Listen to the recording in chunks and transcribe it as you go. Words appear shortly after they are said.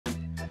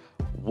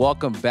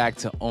Welcome back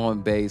to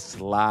On Base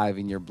Live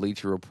in your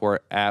Bleacher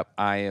Report app.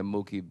 I am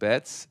Mookie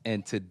Betts,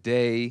 and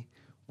today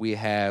we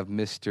have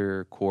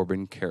Mr.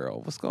 Corbin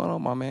Carroll. What's going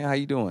on, my man? How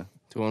you doing?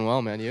 Doing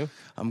well, man. You?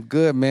 I'm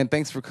good, man.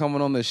 Thanks for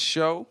coming on the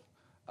show.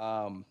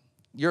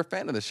 You're a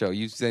fan of the show.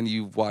 You said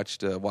you've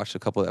watched a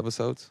couple of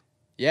episodes.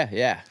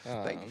 Yeah.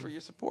 Thank you for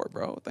your support,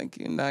 bro. Thank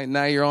you.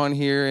 Now you're on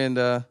here, and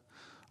all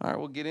right,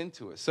 we'll get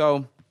into it.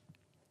 So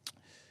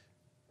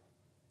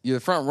you're the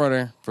front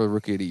runner for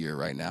Rookie of the Year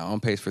right now, on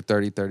pace for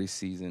 30-30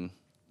 season.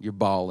 You're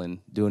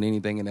balling, doing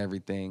anything and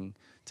everything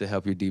to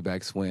help your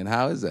D-backs win.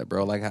 How is that,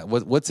 bro? Like,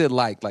 what's it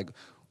like? Like,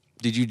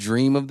 did you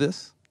dream of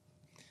this?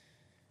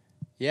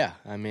 Yeah,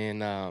 I mean,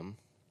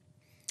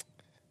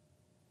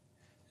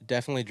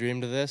 definitely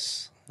dreamed of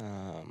this.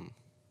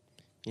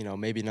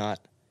 Maybe not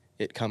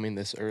it coming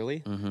this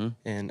early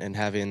and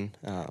having,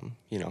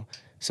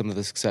 some of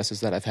the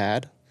successes that I've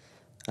had.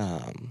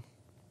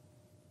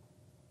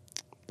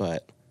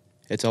 But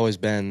it's always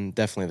been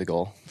definitely the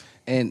goal.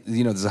 And,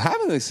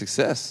 having the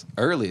success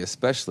early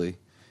especially,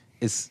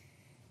 it's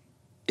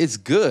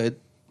good.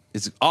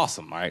 It's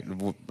awesome, all right?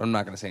 I'm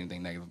not going to say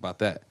anything negative about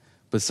that.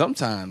 But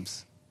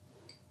sometimes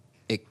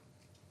it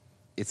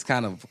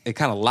kind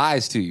of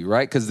lies to you,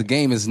 right? Because the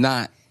game is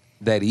not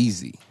that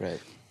easy.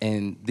 Right.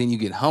 And then you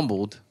get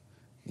humbled.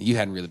 You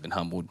hadn't really been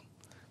humbled,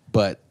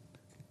 but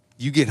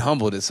you get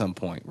humbled at some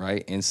point,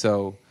 right? And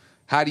so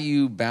how do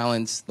you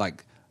balance,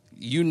 like,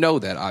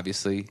 that,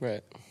 obviously.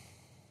 Right.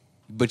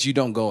 But you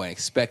don't go and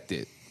expect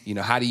it.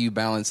 How do you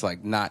balance,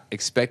 like, not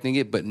expecting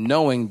it, but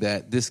knowing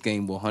that this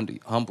game will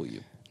humble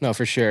you? No,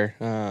 for sure.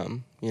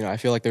 I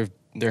feel like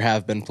there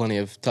have been plenty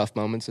of tough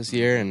moments this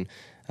year, and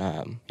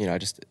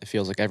it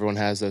feels like everyone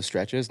has those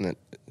stretches, and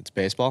it's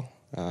baseball.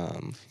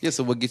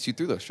 So what gets you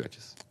through those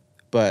stretches?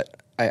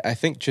 But I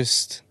think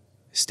just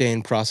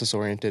staying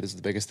process-oriented is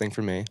the biggest thing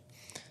for me.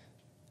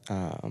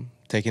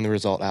 Taking the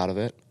result out of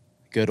it,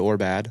 good or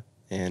bad,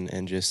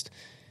 and just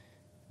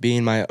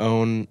being my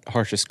own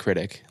harshest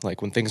critic.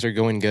 Like, when things are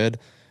going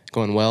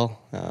well,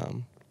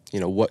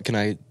 what can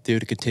I do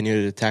to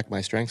continue to attack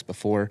my strengths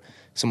before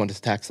someone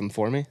attacks them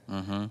for me?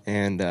 Mm-hmm.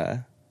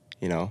 And,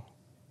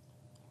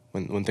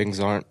 when things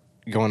aren't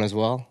going as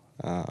well,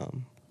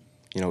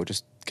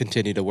 just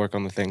continue to work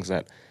on the things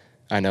that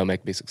I know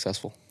make me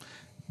successful.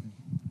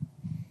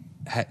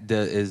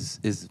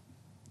 Is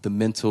the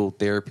mental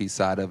therapy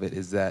side of it,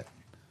 is that,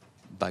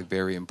 like,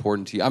 very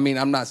important to you? I mean,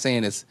 I'm not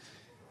saying it's,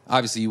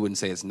 obviously you wouldn't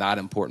say it's not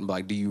important, but,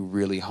 like, do you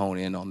really hone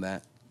in on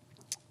that?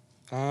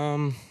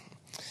 I'll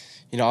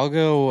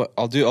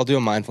do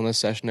a mindfulness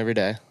session every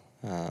day.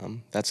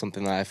 That's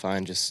something that I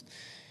find just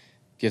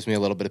gives me a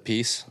little bit of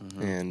peace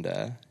and,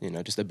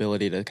 just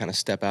ability to kind of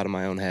step out of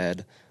my own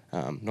head.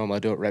 Normally I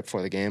do it right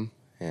before the game,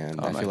 and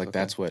I feel like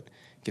that's what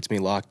gets me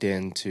locked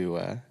in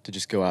to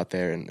just go out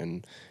there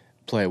and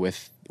play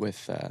with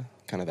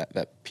kind of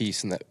that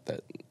peace and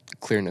that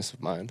clearness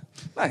of mind.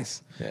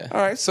 Nice. Yeah.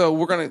 All right, so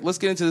let's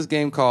get into this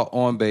game called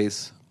on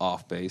base,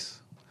 off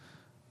base.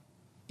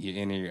 You're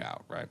in or you're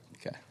out, right?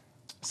 Okay.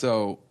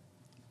 So,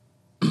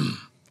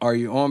 are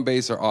you on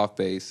base or off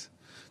base?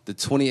 The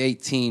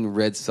 2018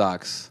 Red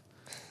Sox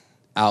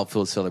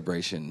outfield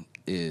celebration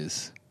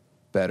is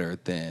better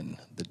than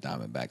the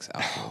Diamondbacks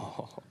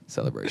outfield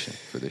celebration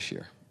for this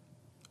year.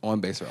 On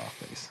base or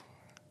off base?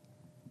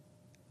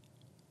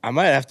 I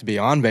might have to be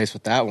on base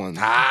with that one.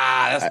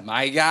 That's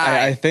my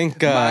guy. I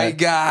think my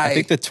guy. I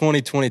think the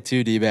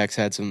 2022 D-backs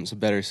had some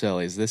better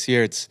sellies. This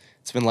year it's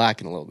been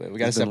lacking a little bit. We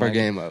got to step our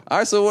game up. All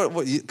right, so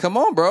what come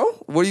on, bro.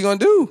 What are you going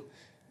to do?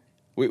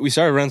 We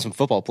started running some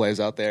football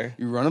plays out there.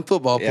 You're running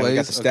football plays? We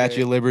got the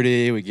Statue of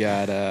Liberty. We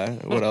got,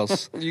 what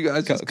else? You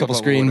guys a couple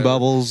screen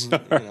bubbles.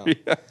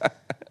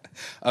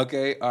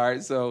 Okay, all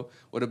right. So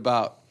what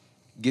about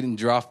getting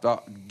dropped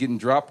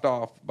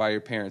off by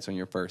your parents on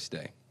your first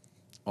day?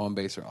 On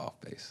base or off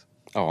base?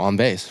 Oh, on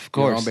base, of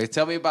course. On base.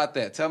 Tell me about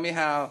that. Tell me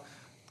how,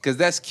 because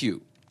that's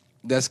cute.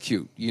 That's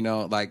cute.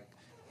 Like,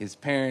 his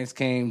parents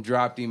came,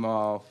 dropped him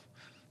off,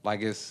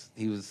 like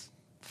he was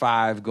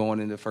 5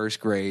 going into first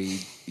grade,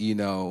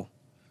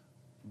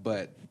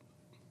 But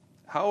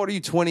how old are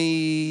you?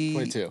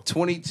 22.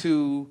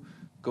 22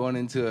 going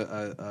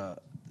into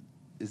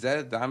is that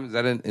a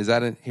Diamond? Is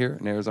that in here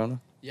in Arizona?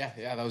 Yeah,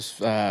 that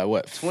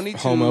was 22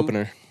 home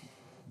opener.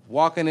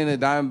 Walking in a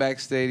Diamondback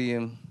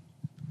stadium,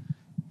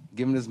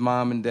 giving his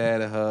mom and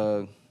dad a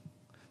hug.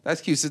 That's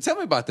cute. So tell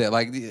me about that.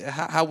 Like,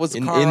 how was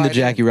the car in the ride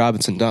Jackie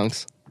Robinson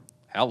dunks?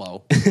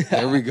 Hello.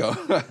 There we go.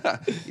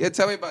 Yeah,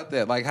 tell me about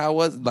that. Like, how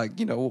was, like,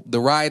 the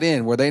ride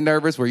in? Were they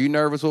nervous? Were you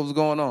nervous? What was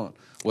going on?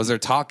 Was there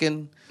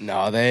talking?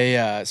 No, they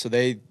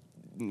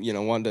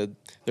wanted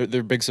to.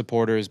 They're big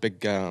supporters.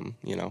 Big,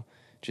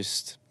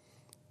 just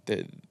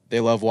they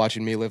love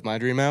watching me live my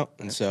dream out,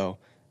 and so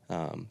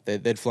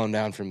they'd flown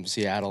down from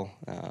Seattle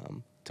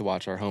to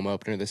watch our home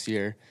opener this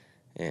year,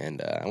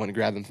 and I went to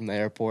grab them from the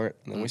airport,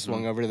 and then we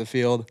swung over to the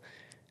field,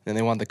 and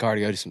they want the car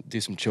to go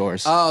do some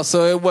chores. Oh,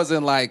 so it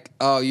wasn't like,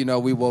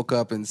 we woke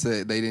up and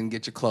said they didn't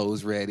get your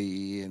clothes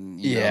ready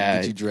and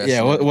get you dressed.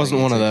 Yeah, it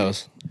wasn't one of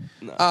those.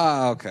 No.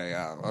 Oh, okay.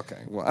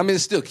 Okay. Well, I mean,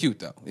 it's still cute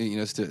though.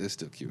 It's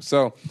still cute.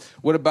 So,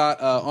 what about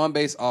on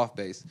base, off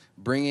base?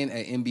 Bringing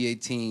an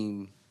NBA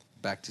team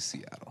back to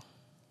Seattle.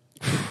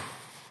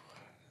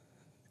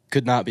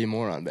 Could not be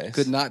more on base.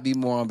 Could not be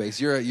more on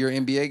base. You're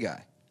an NBA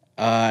guy.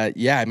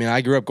 Yeah. I mean, I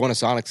grew up going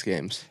to Sonics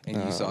games,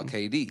 and you saw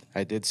KD.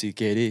 I did see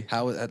KD.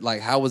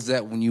 How was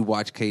that when you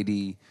watched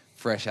KD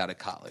fresh out of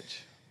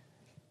college?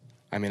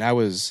 I mean, I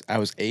was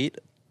 8,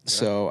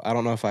 so I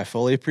don't know if I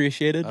fully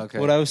appreciated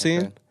what I was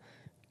seeing. Okay.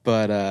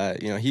 But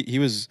he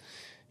was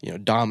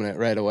dominant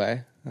right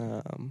away.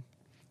 And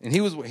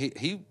he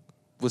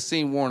was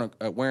seen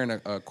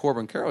wearing a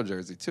Corbin Carroll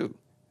jersey too.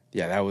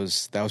 Yeah, that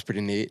was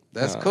pretty neat.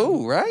 That's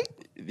cool, right?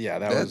 Yeah,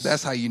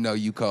 that's how you know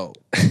you cold.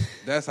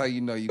 That's how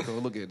you know you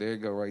cold. Look at there you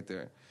go right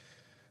there.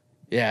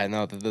 Yeah,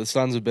 no, the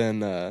Suns have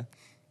been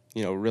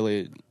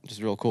really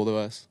just real cool to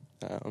us.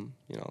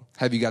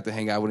 Have you got to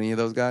hang out with any of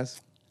those guys?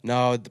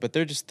 No, but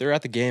they're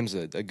at the games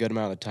a good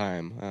amount of the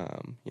time.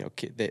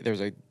 There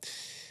was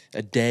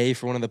a day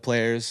for one of the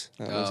players.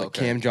 It was like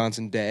Cam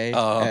Johnson Day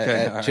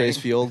at Chase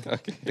Field. I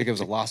think it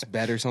was a lost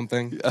bet or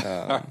something.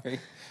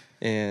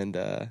 And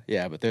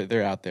but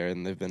they're out there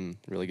and they've been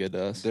really good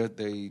to us.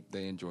 They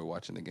enjoy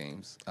watching the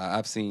games.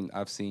 I've seen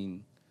a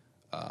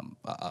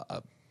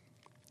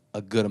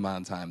good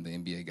amount of time the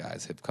NBA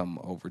guys have come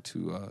over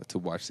to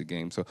watch the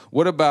game. So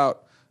what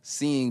about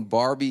seeing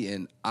Barbie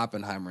and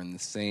Oppenheimer in the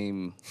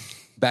same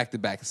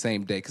back-to-back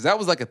same day? Because that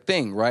was like a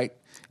thing, right?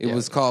 It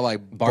was called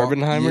like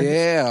Barbenheimer.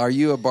 Yeah, are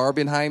you a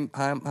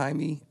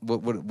Barbenheimer?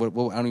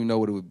 What I don't even know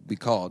what it would be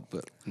called,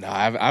 but no,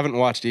 I haven't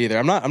watched either.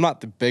 I'm not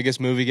the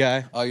biggest movie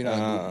guy. Oh, you're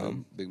not a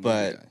big movie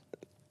but guy.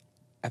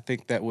 I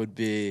think that would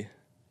be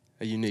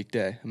a unique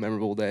day, a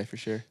memorable day for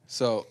sure.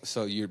 So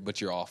you're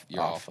off.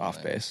 You're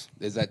off base.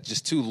 Is that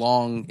just too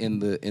long in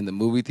the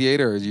movie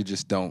theater, or you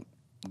just don't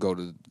go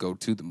to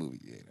the movie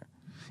theater?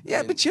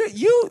 Yeah, but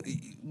you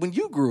when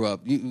you grew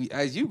up, it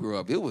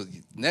was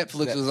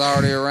Netflix was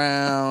already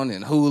around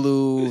and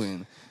Hulu,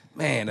 and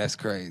man, that's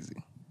crazy.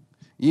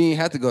 You didn't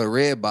have to go to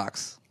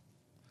Redbox.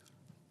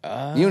 You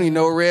don't even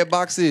know what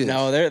Redbox is.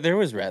 No, there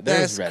was Red.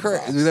 That's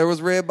crazy. There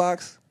was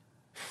Redbox.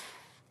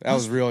 I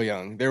was real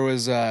young. There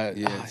was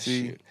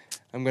see,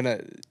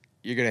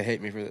 you're gonna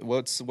hate me for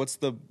this. What's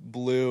the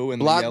blue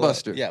and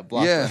Blockbuster? The yellow?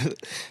 Yeah, Blockbuster.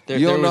 Yeah.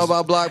 You don't know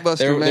about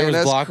Blockbuster, man. There was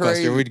That's Blockbuster.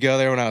 crazy. We'd go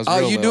there when I was. Oh,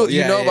 real you little. do?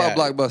 You know about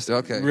Blockbuster?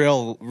 Okay.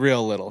 Real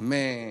little.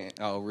 Man,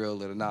 real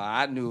little. No,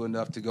 I knew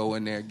enough to go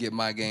in there, get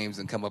my games,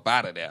 and come up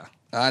out of there.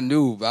 I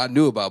knew about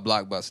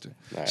Blockbuster.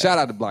 Right. Shout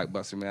out to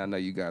Blockbuster, man. I know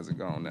you guys are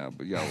gone now,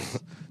 but y'all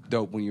was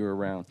dope when you were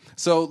around.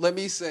 So let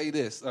me say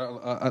this.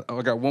 I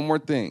got one more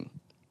thing.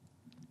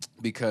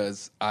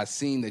 Because I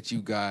seen that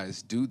you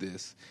guys do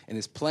this, and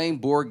it's playing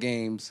board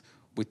games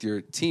with your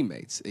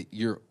teammates.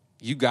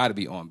 You got to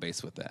be on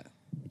base with that.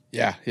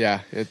 Yeah.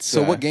 It's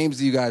so. What games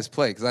do you guys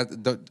play? Because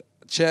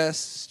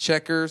chess,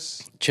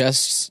 checkers.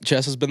 Chess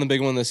has been the big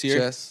one this year.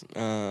 Chess.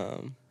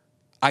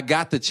 I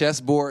got the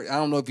chessboard. I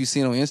don't know if you've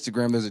seen on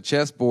Instagram. There's a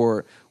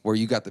chessboard where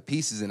you got the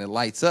pieces and it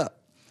lights up,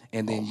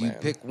 and then you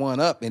pick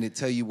one up and it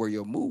tell you where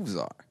your moves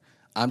are.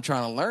 I'm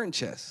trying to learn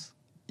chess.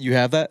 You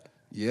have that?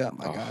 Yeah,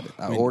 I got it.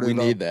 I ordered. We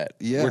need that.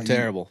 Yeah, we're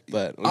terrible,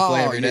 but we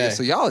play every day.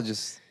 So y'all are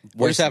just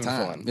we're just having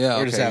time. fun. Yeah,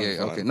 we're just having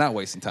fun. Okay, not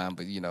wasting time,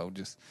 but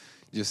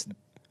just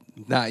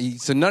not.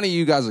 So none of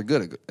you guys are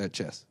good at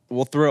chess.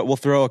 We'll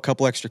throw a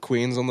couple extra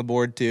queens on the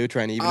board too,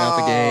 trying to even out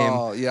the game.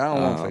 Oh yeah, I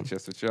don't want to play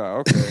chess with y'all.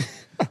 Okay,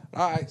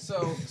 all right.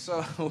 So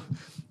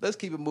let's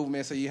keep it moving,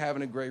 man. So you're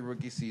having a great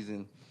rookie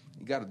season.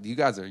 You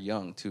guys are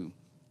young too.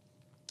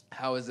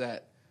 How is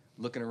that?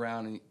 Looking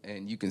around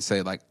and you can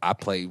say, like, I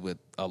played with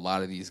a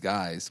lot of these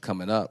guys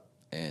coming up,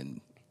 and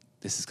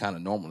this is kind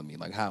of normal to me.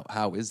 Like,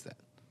 how is that?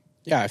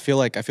 Yeah, I feel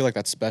like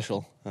that's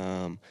special.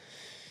 So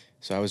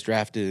I was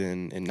drafted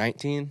in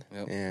 19,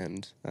 yep.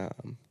 And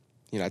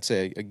I'd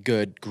say a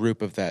good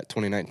group of that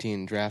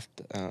 2019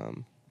 draft.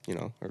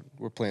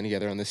 We're playing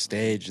together on this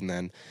stage, and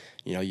then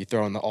you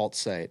throw in the alt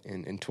site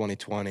in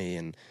 2020,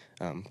 and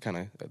kind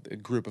of a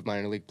group of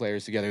minor league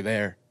players together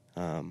there.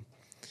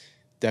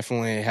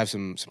 Definitely have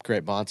some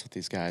great bonds with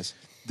these guys.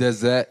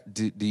 Does that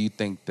do you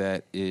think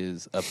that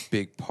is a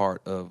big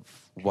part of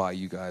why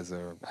you guys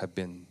have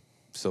been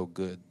so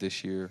good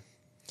this year?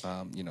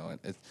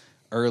 It's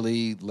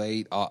early,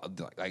 late,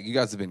 like you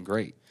guys have been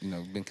great.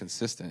 Been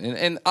consistent,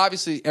 and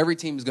obviously every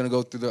team is going to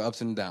go through their ups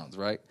and downs,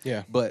 right?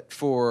 Yeah. But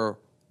for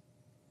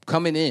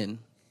coming in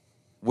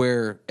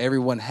where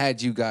everyone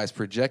had you guys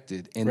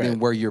projected, and then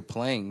where you're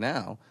playing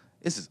now,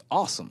 this is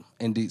awesome.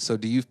 And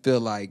do you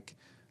feel like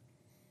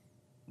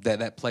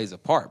that plays a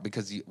part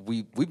because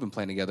we've been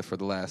playing together for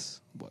the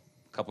last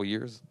couple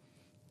years?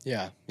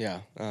 Yeah.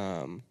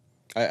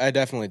 I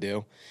definitely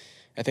do.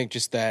 I think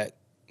just that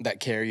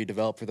care you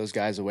develop for those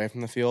guys away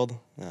from the field,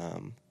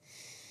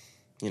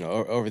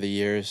 over the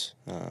years,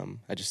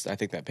 I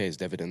think that pays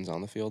dividends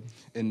on the field.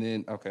 And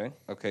then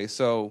okay,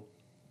 so,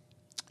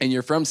 and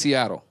you're from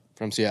Seattle,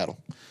 From Seattle.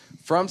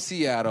 From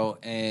Seattle,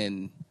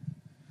 and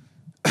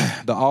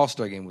the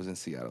All-Star game was in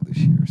Seattle this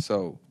year.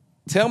 So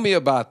tell me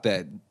about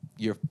that.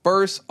 Your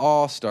first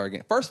All-Star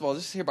game. First of all,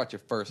 just hear about your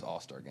first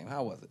All-Star game.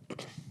 How was it?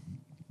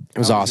 It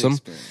was awesome.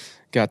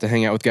 Got to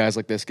hang out with guys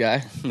like this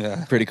guy.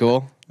 Yeah. Pretty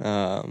cool.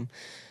 It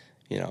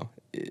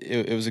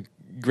was a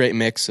great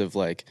mix of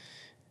like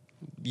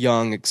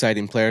young,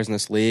 exciting players in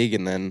this league,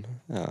 and then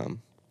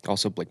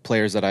also like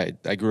players that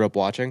I grew up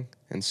watching,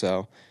 and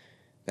so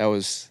that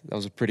was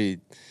a pretty,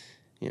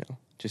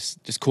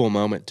 just cool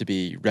moment to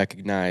be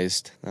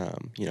recognized,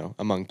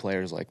 among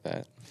players like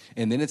that.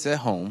 And then it's at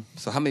home.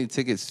 So how many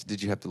tickets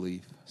did you have to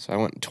leave? So I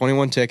went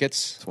 21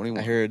 tickets. 21.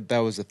 I heard that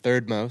was the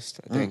third most.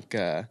 I think.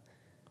 I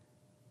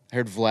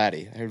heard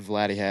Vladdy. I heard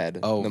Vladdy had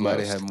the Vladdy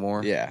most. had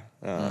more? Yeah.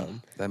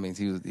 That means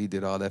he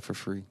did all that for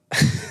free.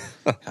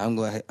 I'm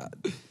glad.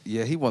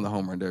 He won the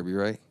home run derby,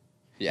 right?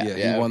 Yeah,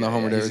 he won the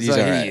home run derby. He's all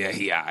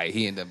right.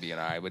 He ended up being all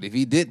right. But if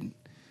he didn't,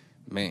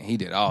 man, he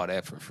did all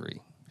that for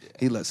free.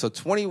 So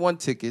 21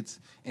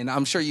 tickets, and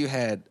I'm sure you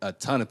had a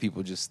ton of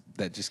people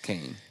that just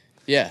came.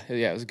 Yeah,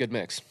 it was a good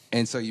mix.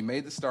 And so you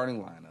made the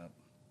starting lineup.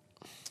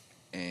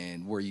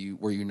 And were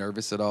you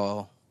nervous at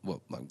all?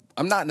 Well, like,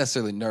 I'm not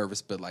necessarily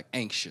nervous, but like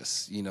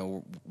anxious.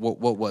 What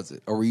was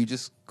it? Or were you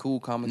just cool,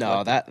 calm?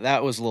 No,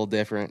 that was a little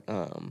different.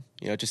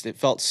 Just it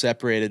felt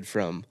separated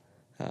from,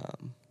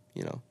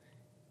 it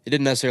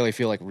didn't necessarily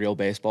feel like real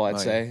baseball. I'd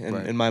say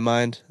in my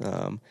mind,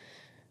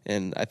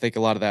 and I think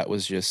a lot of that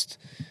was just,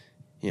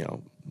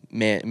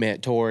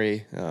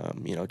 mandatory.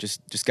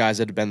 Just guys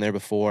that had been there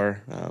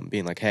before,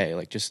 being like, hey,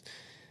 like just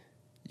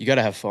you got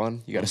to have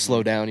fun, you got to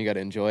slow down, you got to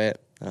enjoy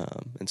it.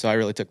 And so I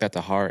really took that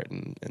to heart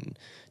and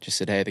just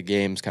said, hey, the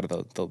game's kind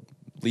of the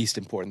least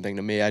important thing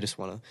to me. I just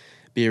want to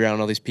be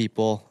around all these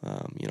people,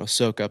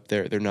 soak up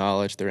their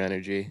knowledge, their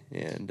energy,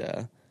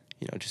 and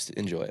just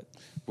enjoy it.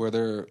 Were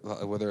there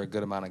a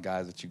good amount of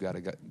guys that you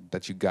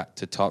got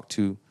to talk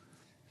to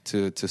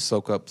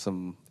soak up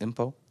some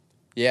info?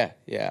 Yeah.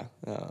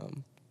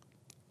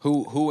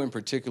 Who in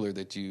particular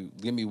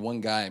give me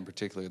one guy in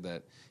particular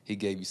that he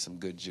gave you some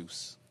good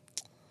juice?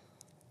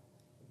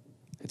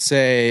 I'd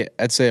say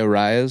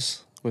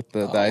Ramirez with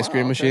the ice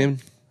cream machine.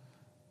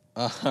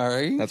 All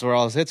right. That's where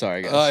all his hits are,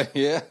 I guess.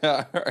 Yeah.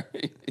 All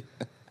right.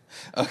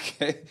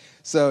 Okay.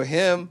 So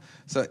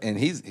and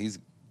he's.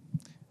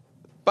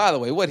 By the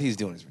way, what he's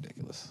doing is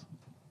ridiculous.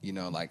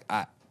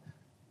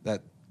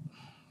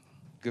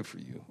 Good for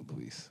you,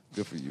 Luis.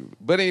 Good for you.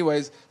 But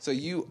anyways, so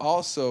you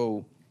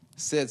also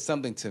said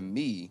something to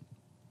me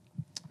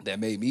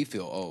that made me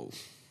feel old,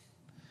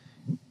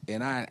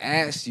 and I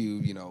asked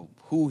you,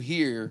 who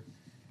here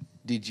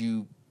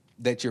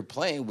that you're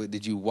playing with,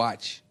 did you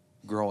watch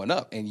growing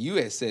up? And you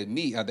had said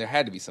me. There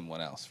had to be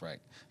someone else, right?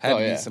 Had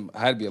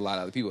to be a lot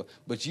of other people.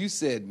 But you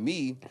said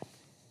me,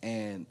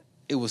 and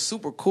it was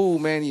super cool,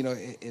 man.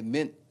 It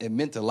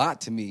meant a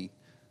lot to me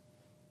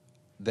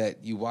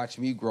that you watched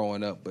me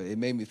growing up. But it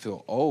made me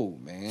feel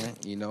old, man.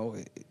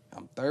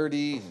 I'm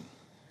 30. And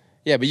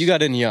yeah, but you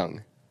got in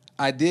young.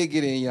 I did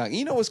get in young.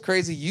 You know what's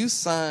crazy? You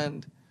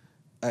signed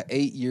an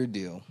 8-year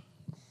deal.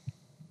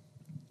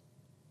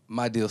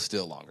 My deal's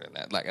still longer than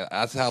that. Like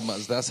that's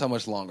how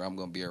much longer I'm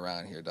gonna be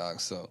around here, dog.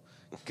 So,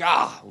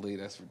 golly,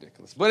 that's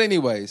ridiculous. But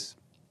anyways,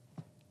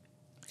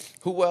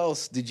 who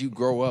else did you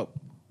grow up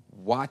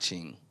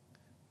watching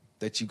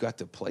that you got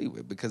to play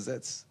with? Because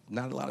that's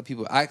not a lot of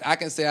people. I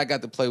can say I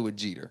got to play with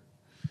Jeter.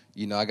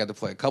 I got to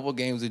play a couple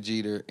games with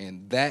Jeter,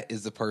 and that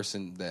is the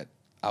person that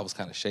I was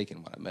kind of shaking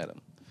when I met him.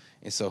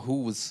 And so,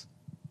 who was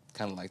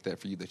kind of like that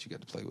for you that you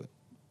got to play with?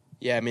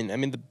 Yeah, I mean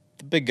the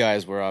big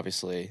guys were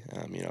obviously,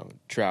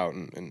 Trout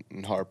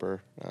and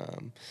Harper,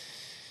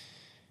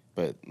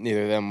 but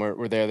neither of them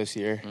were there this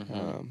year.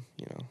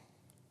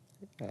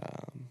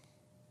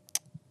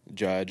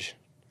 Judge,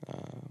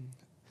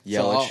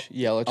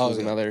 Yelich was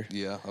another.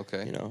 Yeah,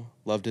 okay.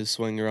 Loved his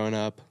swing growing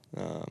up.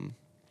 Man,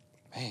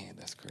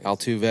 that's crazy.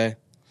 Altuve.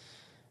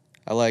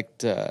 I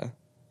liked.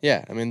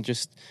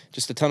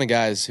 Just a ton of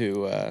guys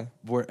who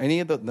were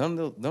none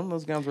of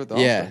those guys were at the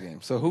All-Star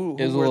game. So who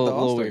were at the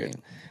All-Star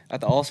game? At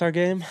the All-Star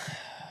game?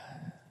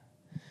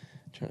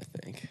 Trying to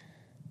think.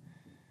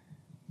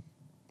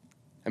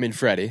 I mean,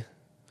 Freddie.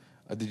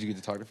 Did you get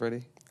to talk to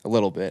Freddie? A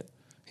little bit.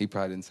 He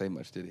probably didn't say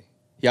much, did he?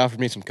 He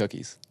offered me some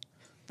cookies.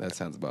 That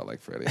sounds about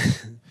like Freddie.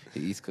 He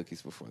eats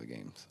cookies before the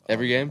games.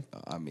 Every game?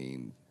 I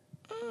mean,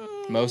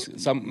 most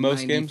games.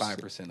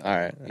 95%. All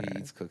right. He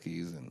eats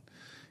cookies, and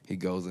he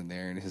goes in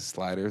there in his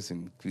sliders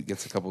and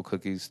gets a couple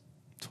cookies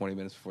 20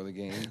 minutes before the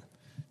game.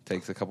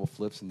 Takes a couple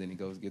flips, and then he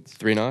gets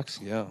 3 knocks.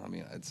 Yeah, I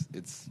mean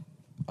it's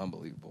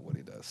unbelievable what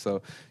he does.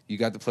 So you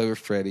got to play with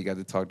Freddie, got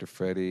to talk to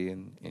Freddie,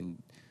 and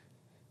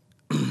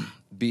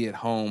be at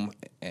home.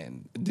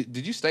 And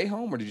did you stay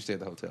home or did you stay at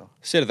the hotel?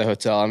 Stayed at the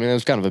hotel. I mean, it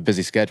was kind of a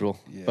busy schedule.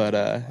 Yeah. But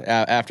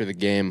after the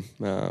game,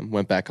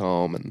 went back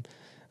home and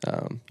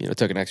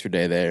took an extra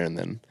day there, and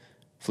then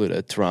flew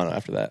to Toronto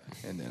after that.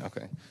 And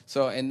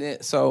then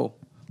so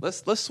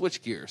let's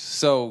switch gears.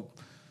 So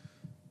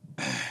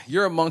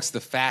you're amongst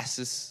the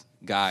fastest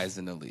guys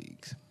in the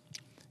league.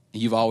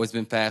 You've always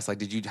been fast. Like,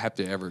 did you have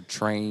to ever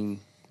train?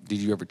 Did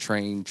you ever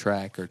train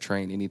track or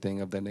train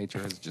anything of that nature?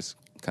 Or is it just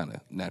kind of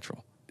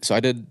natural? So I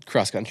did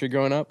cross country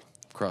growing up.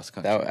 Cross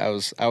country. I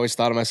always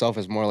thought of myself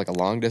as more like a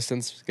long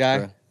distance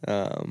guy.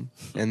 Sure.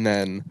 And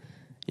then,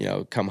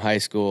 come high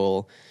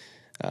school,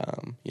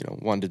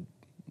 wanted to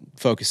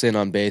focus in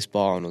on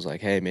baseball and was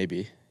like, hey,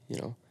 maybe,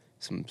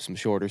 some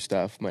shorter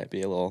stuff might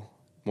be a little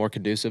more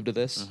conducive to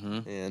this.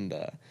 Mm-hmm.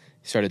 And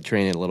started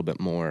training a little bit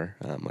more,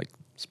 like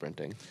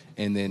sprinting.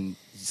 And then,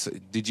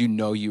 did you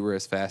know you were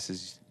as fast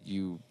as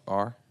you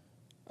are?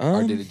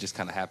 Or did it just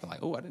kind of happen like,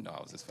 oh, I didn't know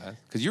I was this fast?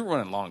 Because you were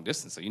running long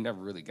distance, so you never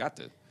really got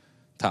to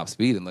top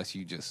speed unless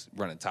you just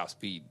running top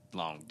speed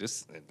long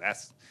distance.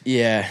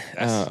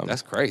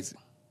 That's crazy.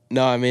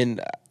 No, I mean,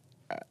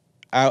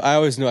 I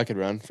always knew I could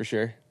run for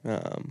sure.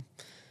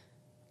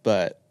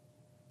 But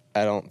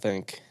I don't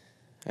think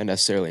I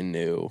necessarily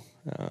knew.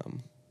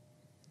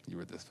 You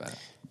were this fast.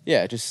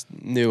 Yeah, just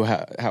knew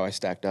how I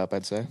stacked up,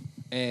 I'd say.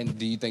 And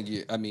do you think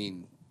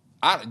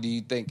do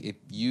you think if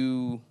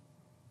you,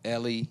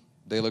 Elly,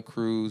 De La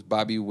Cruz,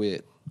 Bobby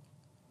Witt,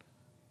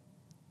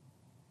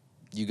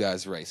 you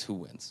guys race, who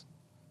wins?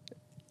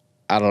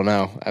 I don't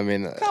know. I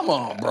mean, come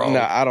on, bro.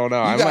 No, I don't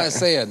know. You gotta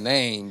say a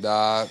name,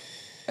 dog.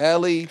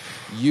 Elly,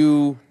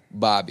 you,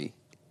 Bobby.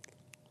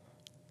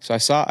 So I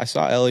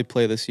saw Elly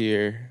play this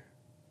year.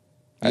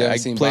 I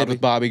played Bobby?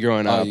 with Bobby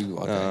growing up Okay.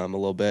 a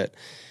little bit.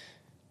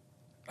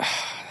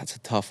 That's a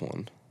tough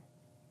one.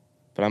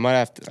 But I might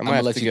have to. I'm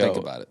gonna let you think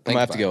about it. I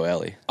might have to go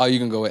Elly. Oh, you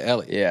can go with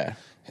Elly. Yeah.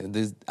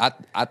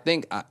 I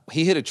think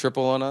he hit a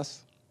triple on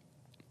us,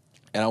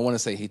 and I want to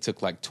say he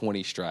took like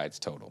 20 strides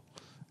total.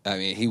 I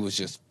mean, he was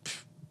just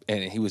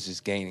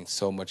gaining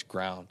so much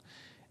ground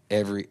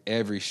every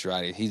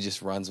stride. He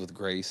just runs with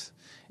grace,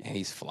 and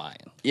he's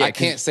flying. Yeah, I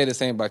can't say the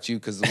same about you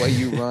because the way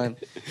you run,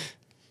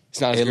 it's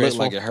not as it looked graceful.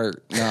 like it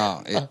hurt.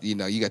 No,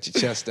 you got your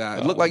chest out.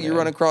 It looked like you're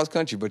running cross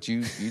country, but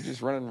you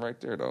just running right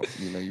there though.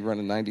 You're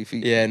running 90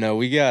 feet. Yeah, no,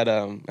 we got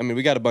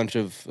a bunch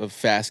of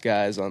fast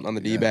guys on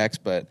the D-backs,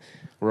 but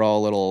we're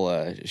all a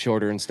little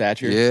shorter in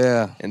stature.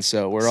 Yeah, and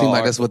so seemed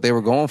like that's what they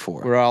were going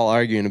for. We're all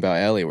arguing about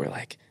Elly. We're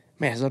like,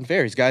 man, it's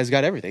unfair. This guy's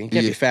got everything. He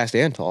can't be fast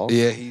and tall.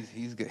 Yeah,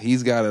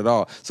 he's got it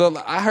all. So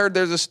I heard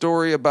there's a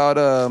story about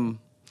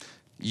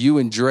you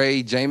and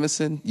Dre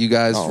Jameson. You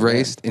guys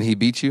raced and he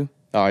beat you.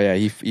 Oh yeah,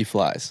 he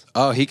flies.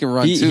 Oh, he can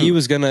run too. He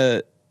was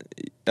gonna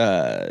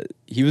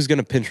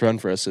pinch run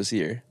for us this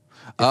year.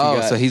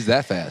 So he's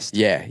that fast.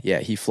 Yeah,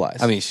 he flies.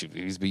 I mean, shoot,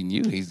 he's beating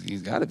you.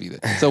 He's got to be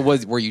there. So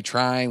were you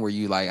trying? Were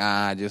you like,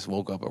 I just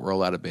woke up and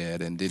rolled out of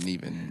bed and didn't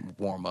even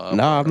warm up?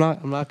 No,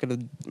 I'm not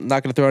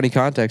gonna throw any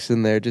context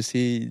in there. Just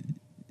he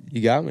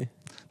got me.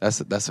 That's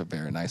a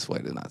very nice way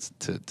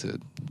to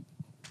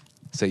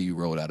say you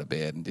rolled out of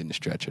bed and didn't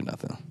stretch or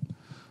nothing.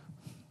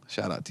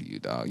 Shout out to you,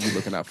 dog. You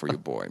looking out for your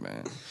boy,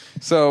 man.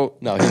 So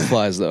no, he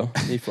flies though.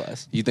 He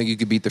flies. You think you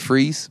could beat the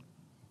freeze?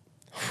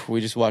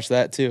 We just watched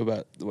that too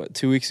about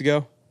 2 weeks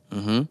ago.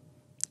 Mm-hmm.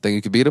 Think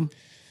you could beat him?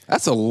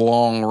 That's a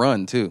long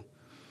run too.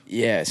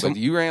 Yeah, but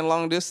you ran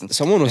long distance.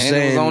 Someone was saying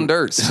it was on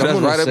dirt. So that's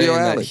right up your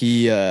alley.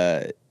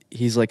 That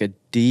he's like a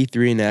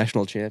D3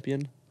 national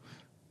champion,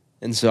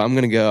 and so I'm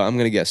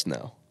gonna guess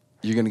no.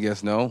 You're gonna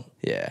guess no?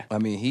 Yeah. I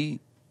mean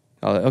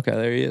Oh, okay,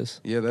 there he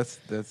is. Yeah, that's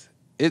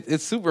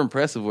it's super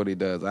impressive what he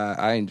does.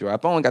 I enjoy.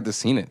 I've only got to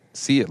see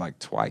it like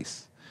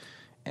twice,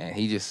 and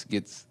he just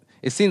gets.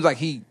 It seems like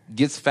he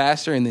gets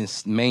faster and then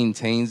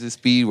maintains his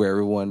speed where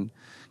everyone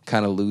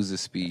kind of loses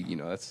speed.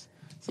 That's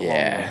a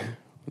long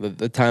run.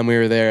 The time we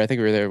were there, I think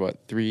we were there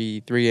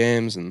three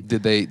games, and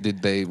did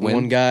they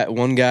win?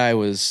 One guy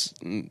was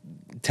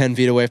 10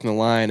 feet away from the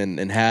line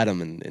and had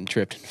him and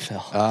tripped and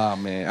fell. Oh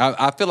man,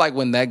 I feel like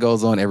when that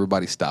goes on,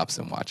 everybody stops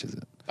and watches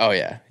it. Oh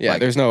yeah. Like,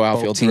 there's no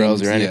outfield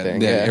throws or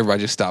anything. Yeah,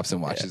 everybody just stops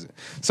and watches it.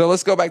 So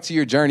let's go back to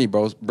your journey,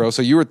 bro.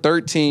 So you were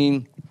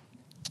 13,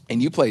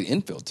 and you played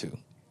infield too.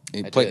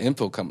 You played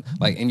infield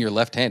in your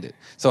left-handed.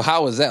 So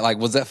how was that? Like,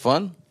 was that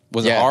fun?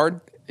 Was it hard?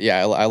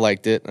 Yeah, I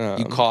liked it.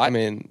 You caught? I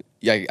mean,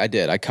 yeah, I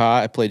did. I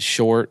caught. I played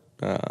short,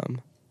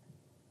 and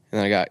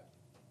then I got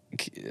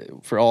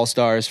for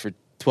All-Stars for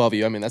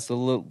 12U. I mean, that's the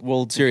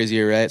World Series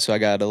year, right? So I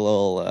got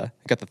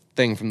got the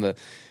thing from the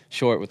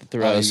short with the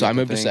throw. So I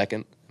moved to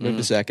second.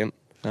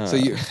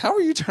 So how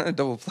are you trying to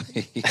double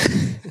play?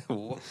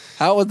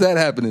 How was that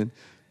happening?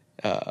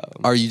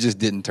 Or you just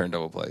didn't turn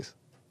double plays?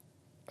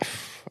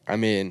 I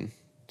mean,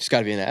 just got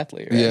to be an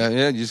athlete, right?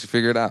 Yeah, you just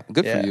figure it out.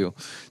 Good for you.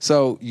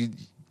 So you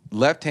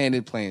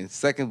left-handed playing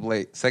second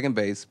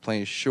base,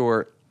 playing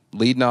short,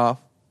 leading off.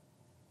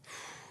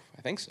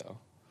 I think so.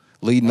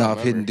 Leading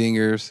off, hitting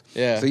dingers.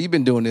 Yeah. So you've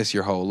been doing this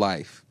your whole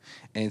life,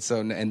 and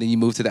then you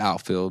moved to the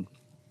outfield.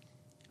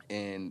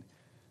 And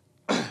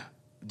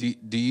do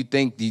you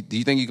think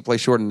you could play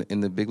short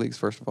in the big leagues?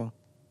 First of all,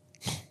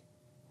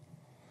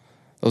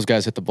 those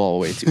guys hit the ball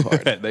way too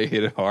hard. They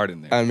hit it hard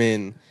in there. I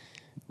mean,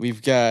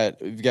 we've got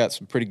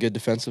some pretty good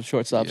defensive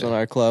shortstops on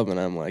our club, and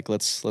I'm like,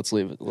 let's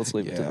leave it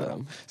to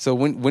them. So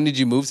when did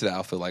you move to the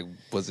outfield? Like,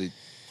 was it?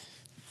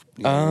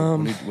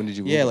 When did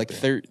you move? Yeah, like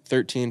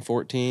 13,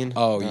 14.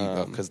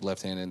 Oh, because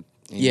left-handed.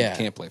 And Yeah. you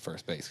can't play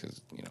first base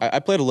because I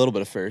played a little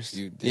bit of first.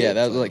 You did Yeah,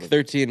 that was play a like little.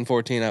 13 and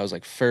 14. I was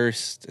like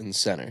first and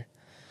center.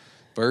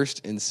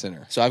 first and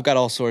center. So I've got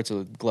all sorts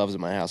of gloves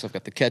in my house. I've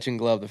got the catching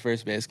glove, the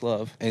first base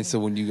glove. And so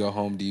when you go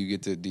home, do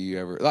you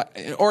ever,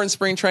 or in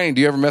spring training,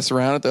 do you ever mess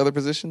around at the other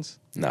positions?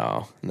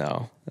 No.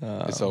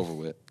 It's over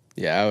with.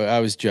 Yeah, I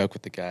always joke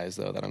with the guys,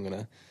 though, that I'm going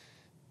to,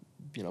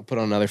 put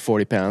on another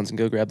 40 pounds and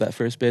go grab that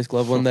first base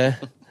glove one day.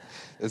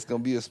 It's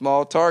going to be a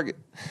small target.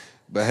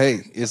 But,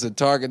 hey, it's a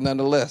target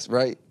nonetheless,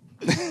 right?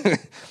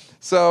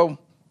 So,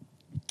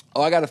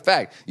 I got a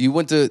fact. You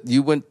went to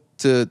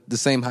the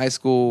same high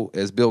school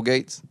as Bill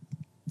Gates?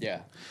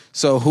 Yeah.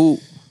 So who,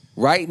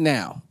 right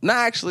now, not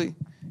actually,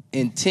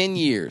 in 10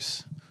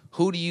 years,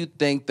 who do you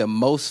think the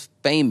most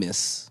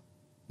famous,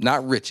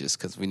 not richest,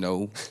 because we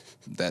know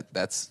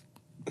that's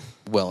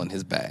well in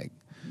his bag,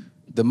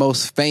 the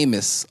most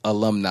famous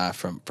alumni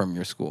from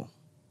your school?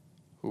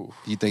 Oof.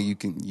 You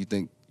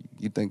think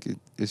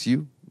it's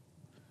you?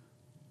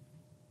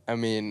 I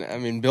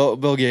mean,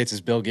 Bill Gates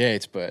is Bill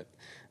Gates, but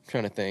I'm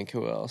trying to think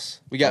who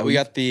else. We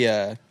got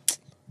the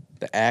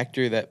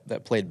actor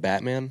that played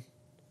Batman.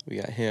 We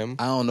got him.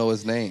 I don't know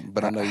his name,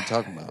 but I know you're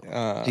talking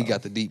about. He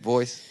got the deep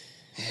voice.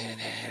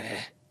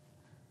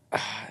 I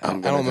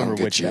don't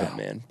remember which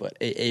Batman, but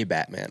a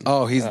Batman.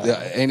 Oh,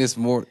 and it's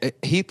more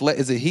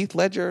is it Heath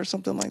Ledger or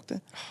something like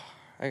that?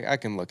 I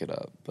can look it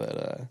up,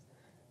 but I'm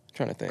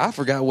trying to think. I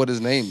forgot what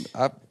his name.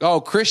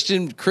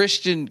 Christian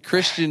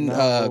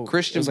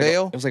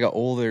Bale. It was like an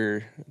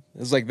older. It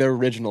was like the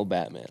original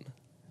Batman.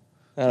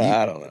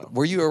 I don't know.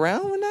 Were you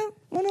around when that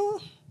went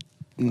on?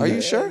 Are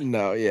you sure?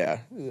 No, yeah.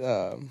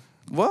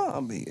 Well, I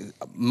mean,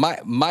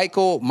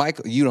 Michael,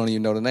 you don't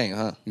even know the name,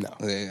 huh? No.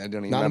 I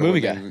don't even Not know a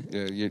movie what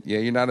guy.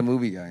 You're not a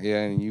movie guy.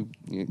 Yeah, and you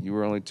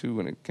were only 2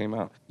 when it came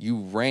out.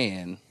 You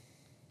ran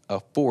a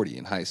 40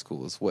 in high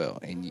school as well,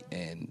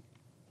 and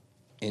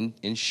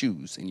in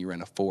shoes, and you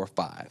ran a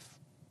 4.5.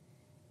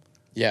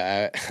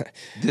 Yeah.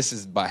 This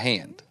is by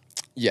hand.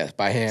 Yes,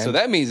 by hand. So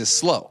that means it's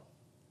slow.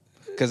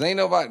 Because ain't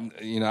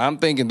nobody, I'm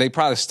thinking they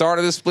probably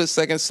started a split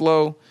second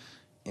slow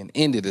and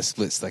ended a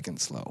split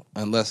second slow.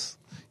 Unless,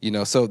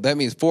 so that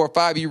means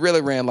 4.5, you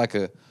really ran I'm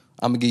going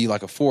to give you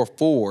like a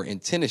 4.4 in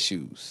tennis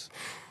shoes.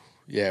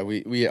 Yeah,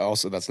 we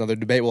also, that's another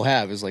debate we'll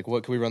have, is like,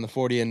 what can we run the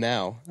 40 in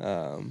now?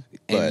 And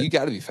you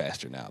got to be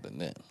faster now than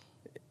then.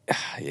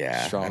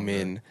 Yeah, Stronger. I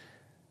mean,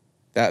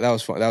 that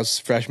was fun. That was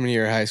freshman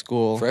year of high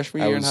school.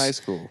 Freshman year in high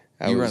school,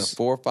 you ran a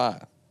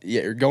 4.5.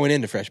 Yeah, you're going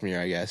into freshman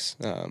year, I guess.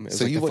 It was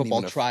So like you the wasn't football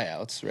even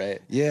tryouts,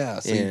 right? Yeah.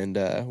 And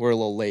we're a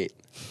little late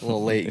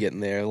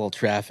getting there, a little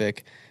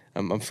traffic.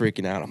 I'm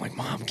freaking out. I'm like,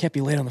 Mom, we can't be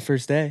late on the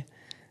first day.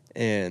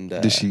 And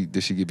did she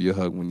give you a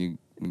hug when you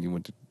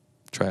went to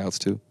tryouts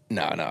too?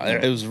 No.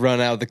 It was run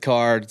out of the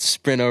car,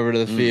 sprint over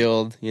to the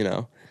field.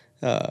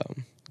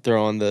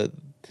 Throw on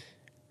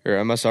or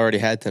I must have already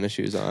had tennis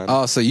shoes on.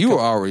 Oh, so you were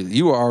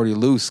already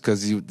loose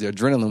because the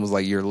adrenaline was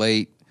like you're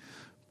late.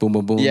 Boom,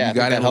 boom, boom. Yeah, you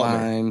got in helped me.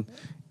 line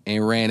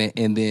and ran it,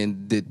 and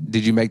then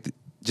did you make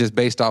just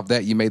based off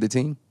that you made the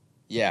team?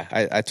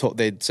 Yeah,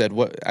 they said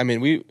what? I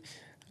mean, we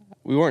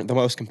weren't the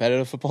most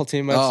competitive football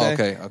team, I'd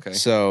say. Okay.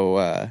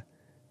 So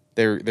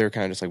they're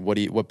kind of just like,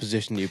 what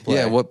position do you play?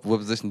 Yeah, what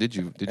position did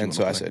you? And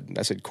so I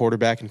said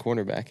quarterback and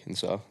cornerback, and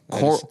so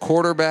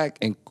quarterback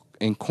and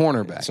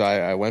cornerback. So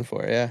I went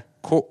for it. Yeah,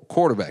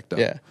 quarterback though.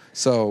 Yeah.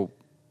 So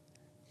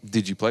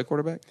did you play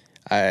quarterback?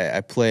 I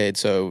played,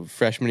 so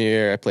freshman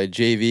year I played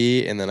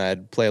JV, and then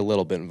I'd play a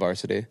little bit in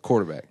varsity.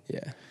 Quarterback.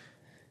 Yeah.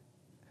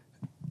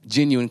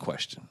 Genuine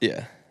question.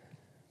 Yeah.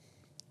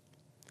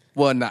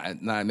 Well,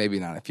 not maybe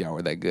not if y'all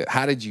were that good.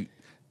 How did you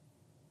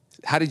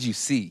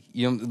see?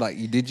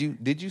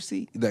 Did you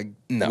see? Like,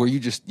 no. Were you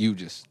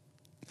just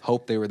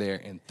hope they were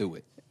there and threw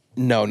it?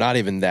 No, not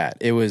even that.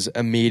 It was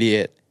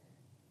immediate.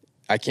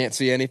 I can't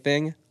see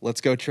anything. Let's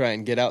go try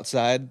and get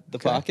outside the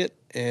pocket,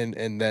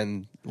 and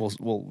then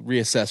we'll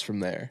reassess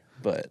from there.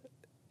 But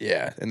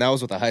yeah, and that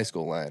was with the high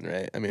school line,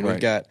 right? I mean, right.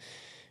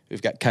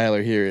 we've got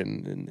Kyler here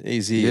in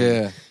AZ.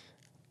 Yeah.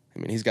 I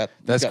mean, he's got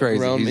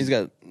crazy. He's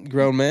got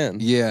grown man.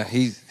 Yeah,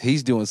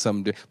 he's doing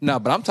something. No,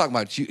 but I'm talking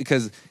about you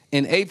because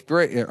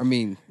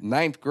in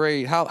ninth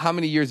grade. How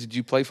many years did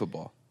you play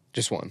football?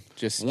 Just one.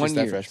 Just one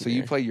that year. freshman So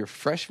year. you played your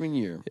freshman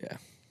year. Yeah.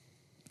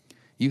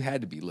 You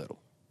had to be little.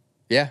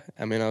 Yeah,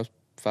 I mean, I was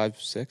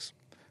 5'6".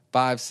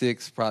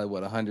 5'6", probably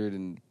what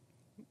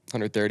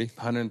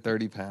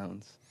 130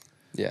 pounds.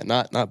 Yeah,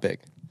 not big.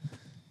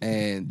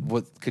 And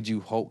what could you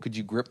hold? Could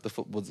you grip the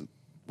foot?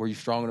 Were you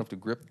strong enough to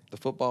grip the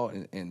football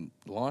and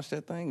launch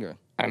that thing? Or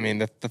I mean,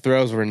 the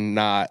throws were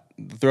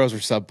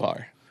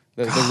subpar.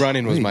 The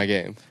running was my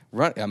game.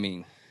 I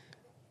mean,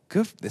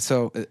 good.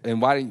 So, and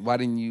why'd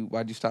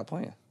you stop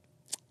playing?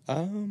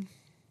 I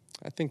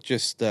think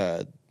just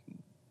after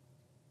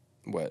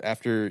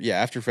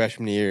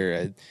freshman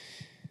year,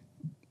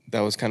 that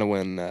was kind of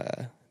when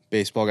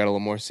baseball got a little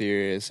more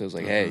serious. It was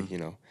like, hey,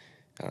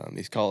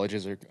 these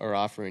colleges are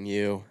offering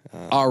you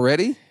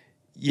Already?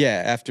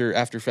 Yeah,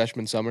 after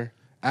freshman summer.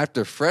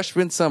 After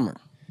freshman summer,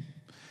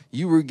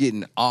 you were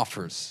getting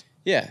offers.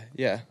 Yeah.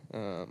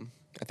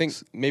 I think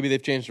maybe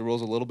they've changed the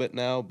rules a little bit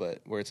now, but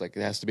where it's like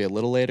it has to be a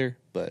little later.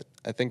 But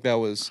I think that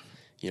was,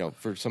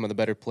 for some of the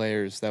better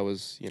players, that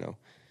was,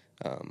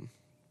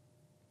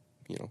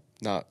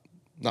 not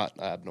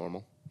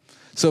abnormal.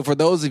 So for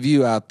those of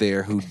you out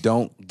there who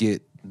don't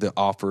get the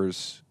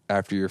offers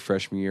after your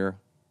freshman year,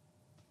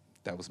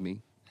 that was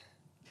me.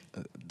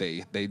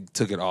 They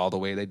took it all the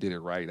way. They did it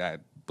right. I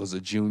was a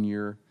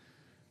junior,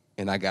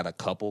 and I got a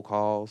couple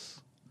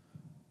calls.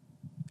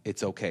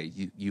 It's okay.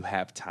 You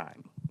have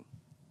time.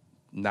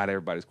 Not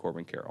everybody's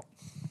Corbin Carroll.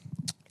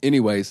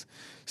 Anyways,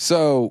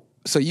 so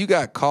you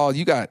got called.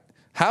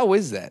 How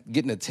is that,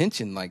 getting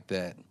attention like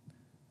that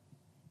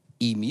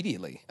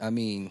immediately? I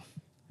mean,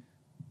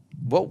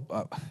 what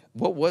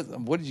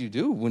did you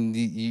do when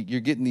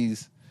you're getting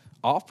these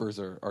offers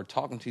or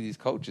talking to these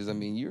coaches? I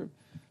mean, you're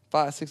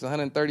 5'6",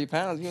 130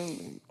 pounds.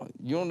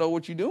 You don't know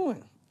what you're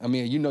doing. I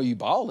mean, you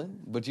balling,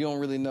 but you don't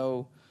really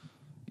know,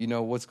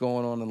 what's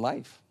going on in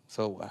life.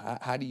 So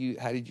how did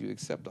you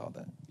accept all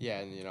that? Yeah,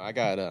 and I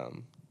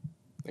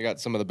got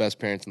some of the best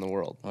parents in the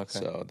world. Okay.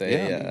 So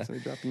they so they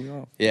dropping you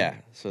off. Yeah,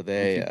 so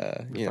they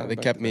they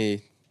kept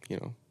me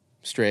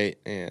straight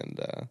and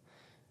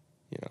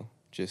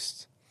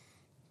just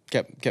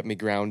kept me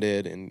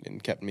grounded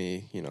and kept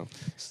me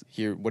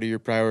here. What are your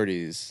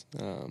priorities?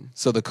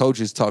 So the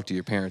coaches talk to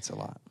your parents a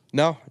lot.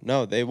 No,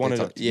 they wanted.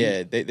 talk to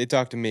you? They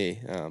talked to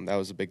me. That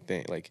was a big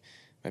thing. Like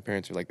my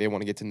parents were like, they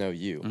want to get to know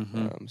you.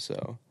 Mm-hmm.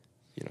 So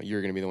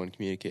you're going to be the one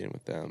communicating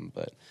with them.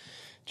 But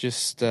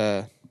just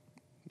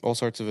all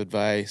sorts of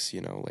advice.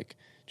 Like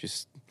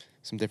just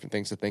some different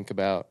things to think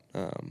about.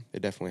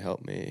 It definitely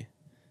helped me,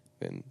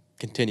 and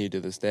continue to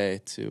this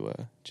day to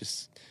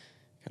just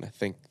kind of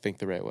think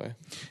the right way.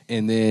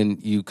 And then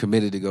you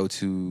committed to go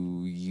to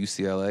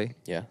UCLA.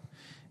 Yeah.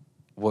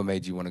 What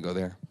made you want to go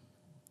there?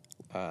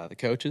 The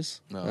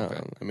coaches. Oh,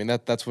 okay. I mean,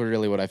 that's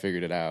what I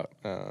figured it out.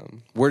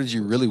 Where did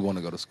you really want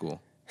to go to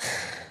school?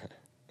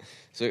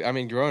 So, I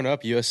mean, growing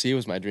up, USC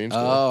was my dream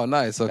school. Oh,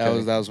 nice.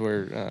 Okay. That was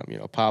where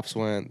Pops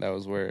went. That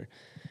was where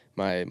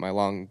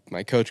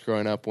my coach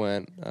growing up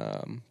went.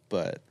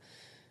 But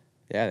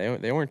yeah,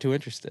 they weren't too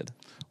interested.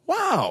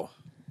 Wow.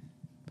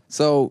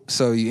 So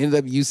you ended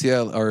up at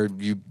UCLA, or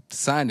you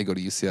signed to go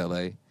to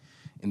UCLA,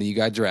 and then you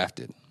got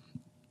drafted.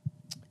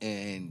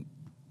 And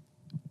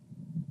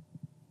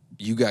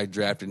you got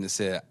drafted and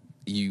said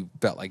you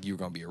felt like you were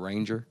going to be a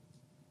Ranger.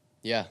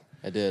 Yeah,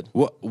 I did.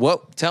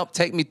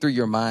 Take me through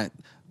your mind.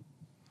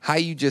 How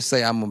you just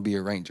say I'm going to be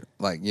a Ranger?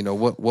 Like,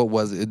 what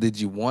was it? Did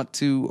you want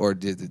to, or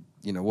did it,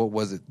 what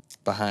was it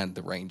behind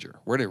the Ranger?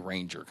 Where did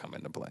Ranger come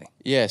into play?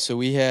 Yeah, so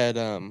we had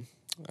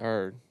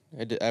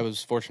I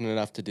was fortunate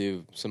enough to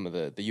do some of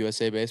the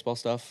USA baseball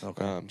stuff.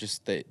 Okay.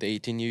 Just the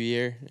 18U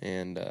year,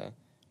 and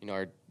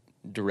our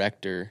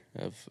director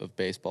of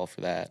baseball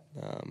for that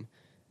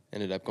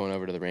ended up going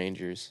over to the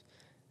Rangers,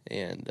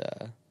 and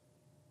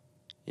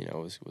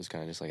was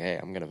kind of just like, hey,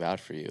 I'm gonna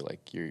vouch for you,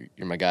 like you're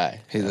my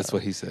guy. Hey, that's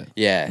what he said.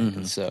 Yeah, Mm-hmm.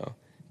 and so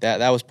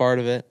that was part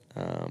of it.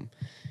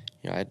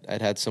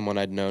 I'd had someone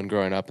I'd known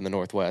growing up in the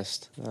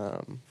Northwest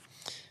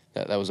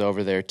that was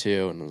over there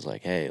too, and was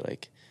like, hey,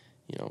 like,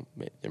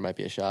 there might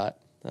be a shot.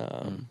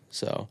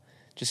 So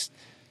just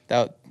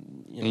that.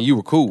 And you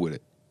were cool with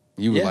it.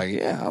 You were Yeah. like,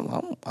 yeah,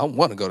 I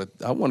want to go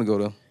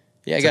to.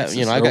 Yeah, I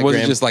Texas. got. I got. Or was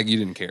it just like you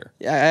didn't care?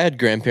 Yeah, I had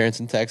grandparents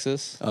in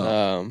Texas.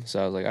 Oh.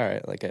 So I was like, all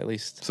right, like at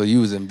least. So you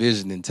was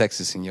envisioning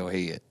Texas in your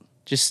head.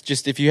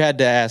 Just if you had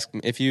to ask,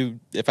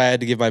 if I had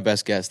to give my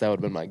best guess, that would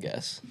have been my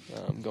guess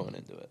going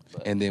into it.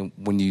 But, And then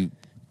when you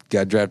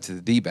got drafted to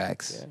the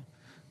D-backs, yeah.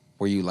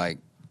 were you like,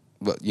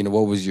 what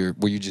was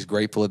were you just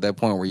grateful at that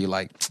point? Were you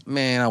like,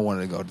 man, I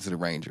wanted to go to the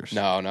Rangers?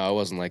 No, it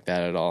wasn't like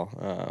that at all.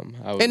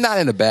 I was, And not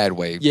in a bad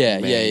way. Yeah,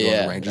 man, yeah, going to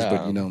yeah. Rangers,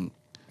 but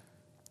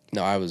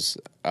No, I was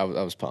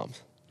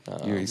pumped.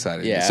 you're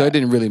excited. Yeah. So it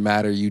didn't really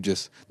matter.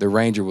 The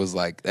Ranger was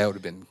like, that would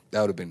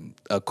have been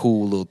a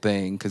cool little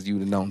thing because you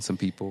would have known some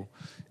people.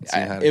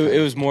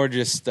 It was more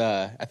just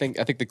I think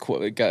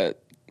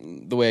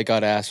the way it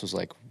got asked was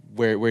like,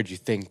 where'd you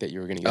think that you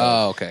were going to go?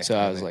 Oh, okay. So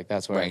I was like,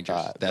 that's where Rangers.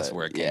 I thought. That's but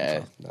where it came yeah,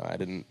 from. No, I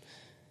didn't.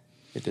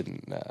 It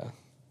didn't.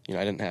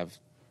 I didn't have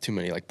too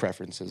many like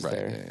preferences Right,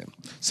 there. yeah.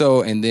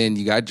 So, and then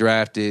you got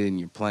drafted and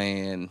you're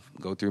playing,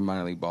 go through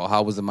minor league ball.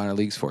 How was the minor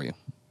leagues for you?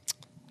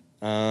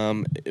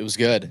 It was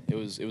good. It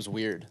was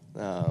weird.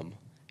 I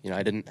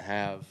didn't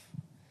have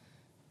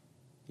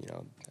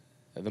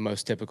the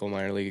most typical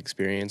minor league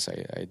experience.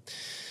 I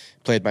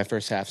played my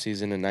first half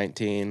season in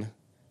 19.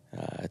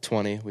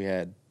 20 we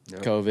had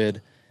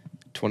COVID.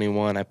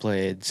 21 I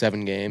played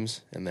 7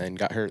 games and then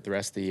got hurt the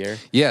rest of the year.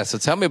 Yeah, so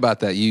tell me about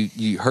that.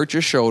 You hurt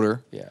your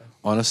shoulder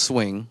on a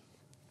swing.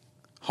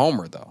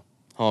 Homer, though.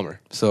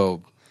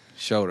 So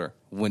shoulder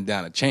went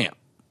down a champ.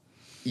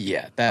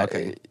 Yeah. That,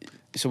 okay.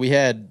 So we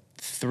had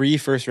 3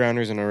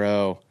 first-rounders in a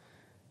row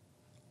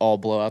all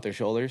blow out their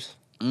shoulders.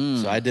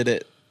 So I did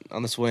it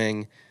on the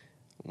swing.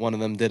 One of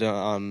them did it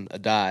on a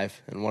dive,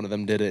 and one of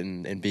them did it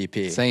in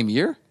BP. Same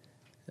year?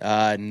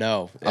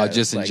 No.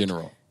 Just in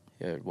general?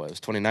 It was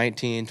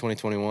 2019,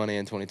 2021,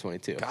 and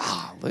 2022.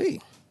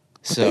 Golly.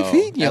 So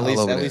feeding y'all at least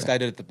over at there? least I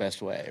did it the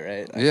best way,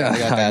 right? I Yeah,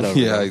 got that over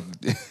yeah.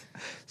 with.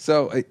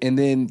 So, and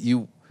then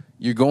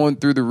you're going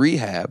through the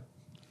rehab,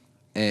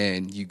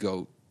 and you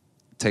go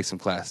take some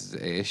classes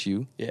at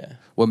ASU. Yeah.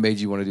 What made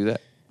you want to do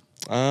that?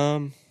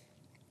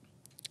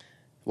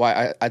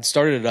 Well, I'd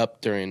started it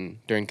up during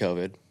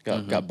COVID.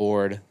 Got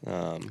bored.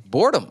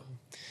 Boredom.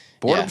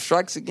 Boredom Yeah.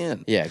 strikes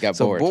again. Yeah, got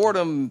so bored.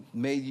 boredom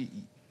made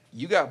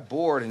you got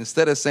bored, and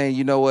instead of saying,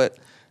 you know what,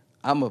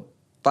 I'm gonna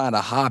find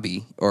a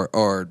hobby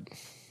or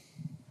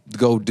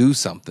go do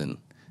something,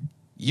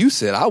 you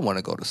said, I want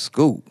to go to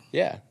school.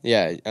 Yeah.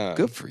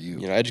 Good for you.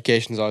 You know,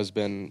 education's always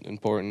been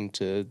important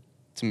to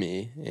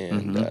me,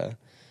 and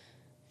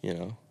you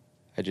know,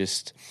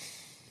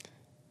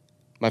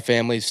 my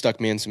family stuck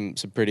me in some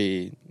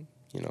pretty,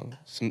 you know,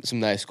 some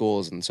nice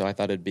schools, and so I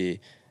thought it'd be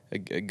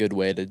a good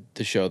way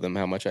to show them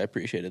how much I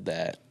appreciated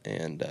that,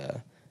 and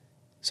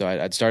so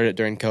I'd started it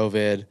during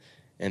COVID,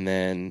 and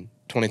then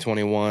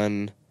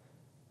 2021,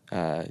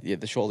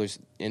 the shoulders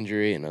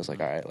injury, and I was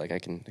like, all right, like I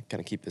can kind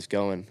of keep this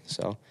going.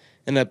 So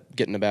ended up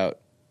getting about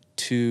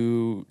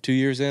two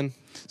years in.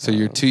 So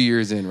you're 2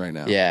 years in right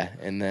now. Yeah,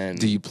 and then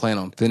Do you plan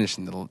on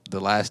finishing the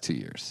last 2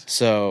 years?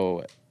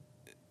 So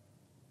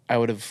I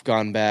would have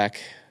gone back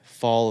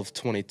fall of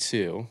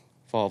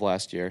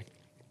last year,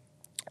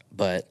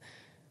 but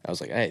I was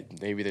like, hey,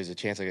 maybe there's a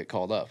chance I get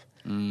called up.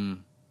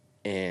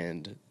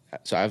 And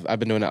so I've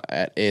been doing it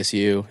at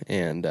ASU,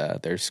 and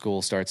their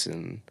school starts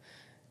in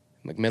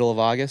like middle of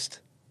August.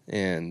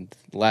 And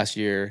last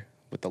year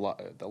with the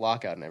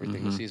lockout and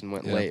everything, the season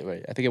went late.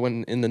 Right? I think it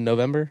went into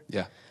November.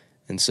 Yeah.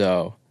 And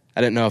so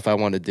I didn't know if I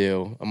wanted to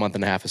do a month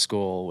and a half of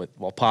school with,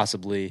 well,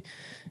 possibly,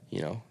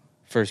 you know,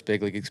 first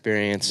big league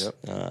experience.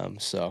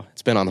 Yep. So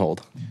it's been on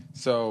hold.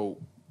 So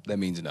that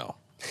means no.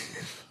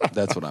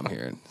 That's what I'm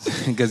hearing.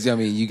 Because I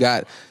mean, you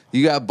got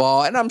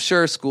ball, and I'm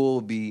sure school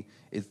will be.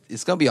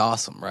 It's gonna be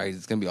awesome, right?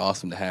 It's gonna be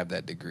awesome to have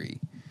that degree.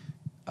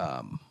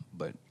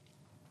 But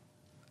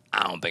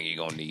I don't think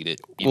you're gonna need it.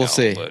 We'll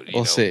see.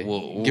 We'll see.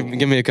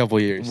 Give me a couple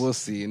years. We'll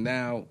see.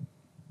 Now,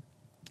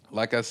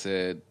 like I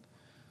said,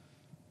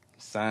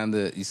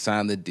 you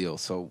signed the deal.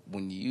 So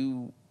when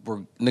you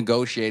were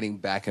negotiating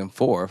back and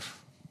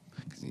forth,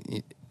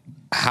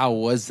 how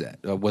was that?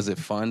 Was it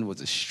fun?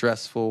 Was it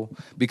stressful?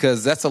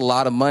 Because that's a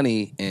lot of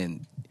money,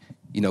 and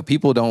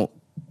people don't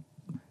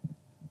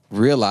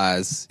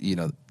realize,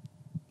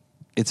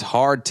 it's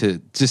hard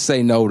to just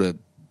say no to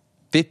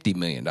 $50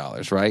 million,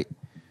 right?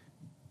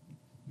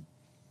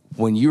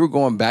 When you were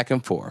going back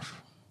and forth,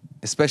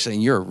 especially,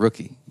 and you're a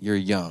rookie, you're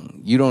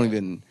young, you don't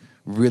even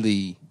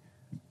really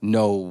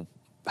know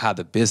how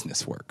the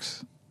business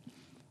works,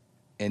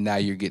 and now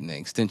you're getting an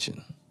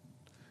extension.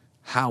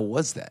 How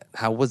was that?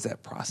 How was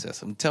that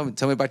process? Tell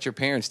me about your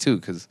parents too,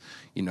 because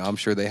I'm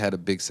sure they had a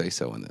big say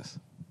so in this.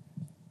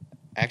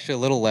 Actually, a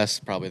little less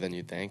probably than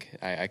you'd think.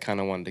 I kind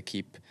of wanted to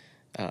keep.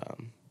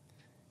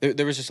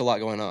 There was just a lot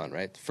going on,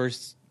 right?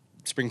 First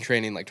spring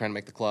training, like trying to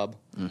make the club.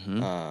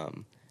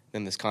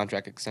 Then this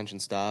contract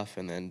extension stuff,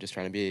 and then just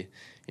trying to be,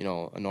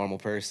 a normal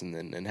person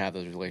and have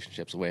those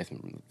relationships away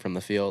from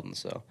the field. And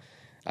so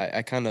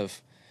I kind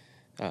of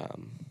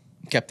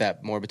kept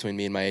that more between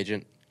me and my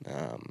agent.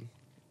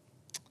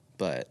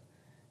 But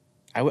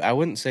I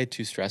wouldn't say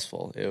too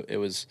stressful. It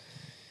was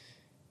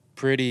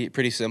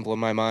pretty simple in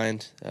my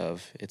mind.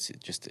 Of it's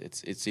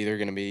either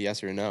going to be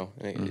yes or no.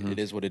 And it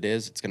is what it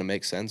is. It's going to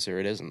make sense or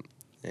it isn't.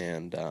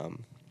 And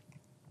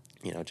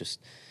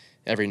just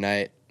every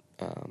night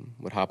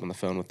would hop on the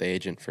phone with the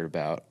agent for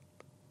about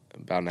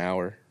an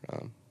hour.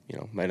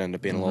 Might end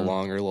up being a little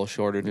longer, a little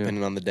shorter,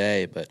 depending on the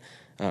day. But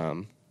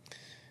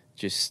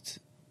just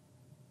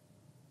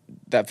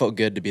that felt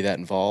good to be that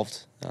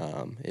involved.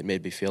 It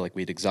made me feel like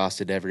we'd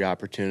exhausted every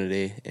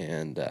opportunity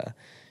and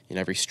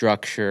every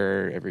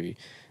structure, every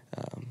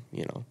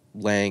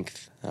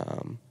length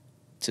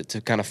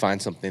to kind of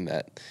find something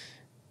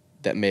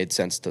that made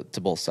sense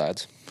to both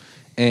sides.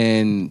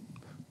 And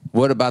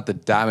what about the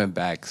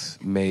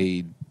Diamondbacks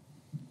made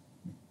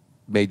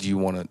you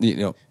want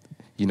to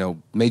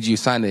made you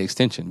sign the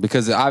extension?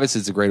 Because obviously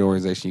it's a great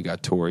organization. You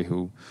got Torrey,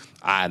 who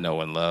I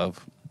know and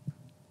love,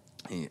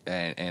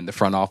 and the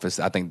front office.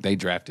 I think they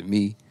drafted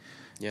me.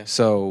 Yeah.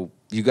 So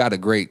you got a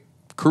great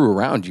crew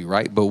around you,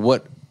 right? But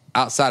what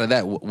outside of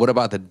that? What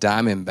about the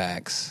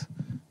Diamondbacks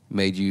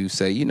made you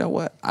say, you know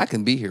what, I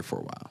can be here for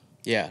a while?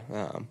 Yeah,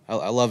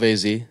 I love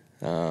AZ.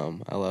 I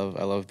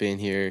love being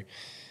here.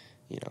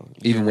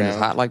 Even when it's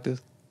hot like this.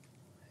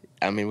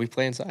 I mean, we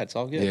play inside. It's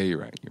all good. Yeah, you're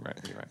right.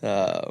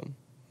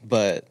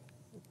 But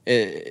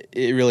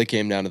it really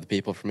came down to the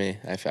people for me.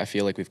 I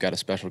feel like we've got a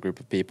special group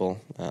of people.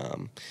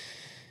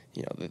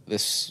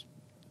 This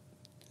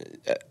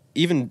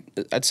even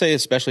I'd say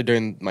especially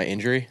during my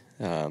injury,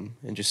 and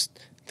just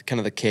kind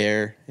of the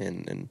care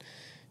and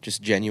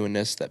just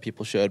genuineness that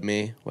people showed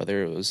me,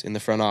 whether it was in the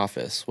front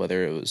office,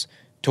 whether it was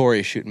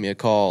Torrey shooting me a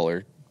call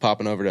or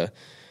popping over to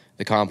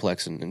the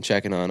complex and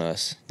checking on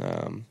us.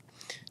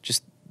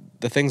 Just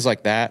the things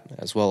like that,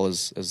 as well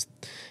as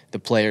the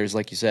players,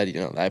 like you said,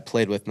 I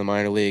played with in the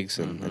minor leagues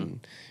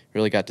and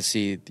really got to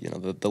see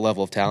the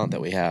level of talent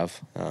that we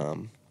have.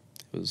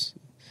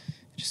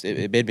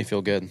 It made me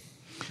feel good.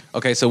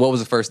 Okay, so what was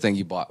the first thing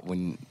you bought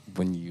when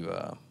you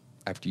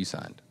after you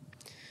signed?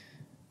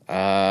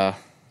 Trying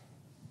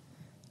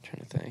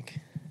to think.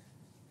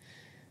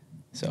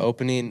 So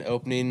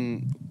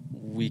opening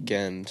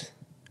weekend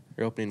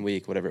or opening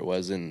week, whatever it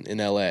was in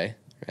LA,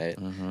 right?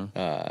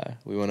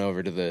 Mm-hmm. We went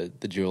over to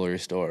the jewelry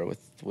store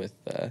with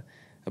a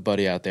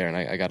buddy out there, and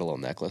I got a little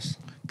necklace.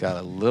 Got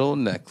a little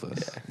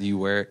necklace. Yeah. Do you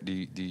wear it?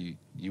 Do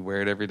you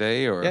wear it every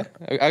day or? Yeah,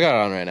 I got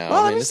it on right now.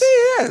 Oh, let me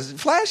see. Yeah,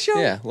 flash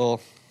your. Yeah,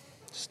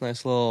 just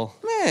nice little.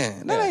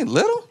 Man, that ain't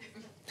little.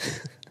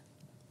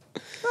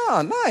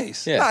 Oh,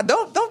 nice. Yeah. Nah,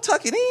 don't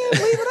tuck it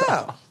in. Leave it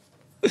out.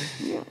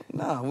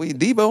 Nah,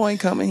 Debo ain't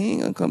coming. He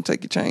ain't gonna come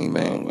take your chain,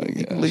 man. Oh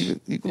you can leave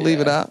it. You can leave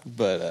it out.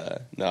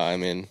 But no, I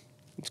mean,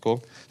 it's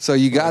cool. So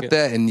you got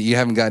that, and you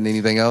haven't gotten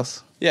anything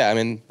else? Yeah, I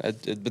mean,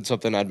 it's been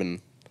something I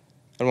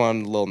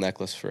wanted a little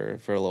necklace for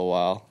a little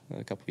while,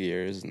 a couple of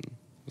years, and I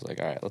was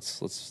like, all right, let's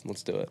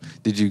do it.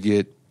 Did you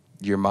get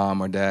your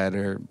mom or dad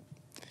or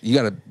you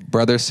got a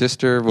brother,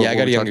 sister? Yeah, I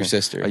got a younger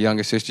sister. A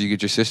younger sister. You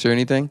get your sister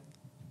anything?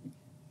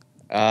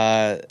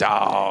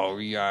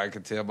 Dog, yeah, I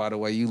can tell by the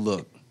way you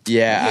look.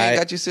 Yeah, I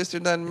got your sister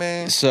nothing,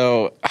 man.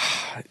 So,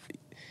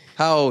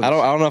 how old? I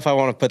don't know if I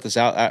want to put this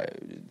out.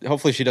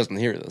 Hopefully, she doesn't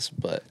hear this,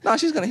 but no,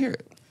 she's gonna hear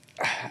it.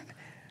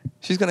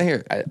 She's gonna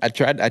hear it. I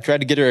tried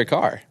to get her a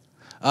car,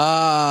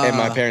 and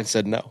my parents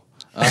said no.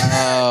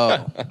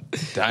 Oh,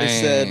 dang! They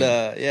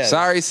said, "Yeah,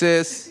 sorry,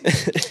 sis.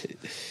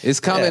 It's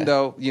coming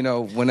though.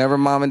 Whenever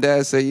mom and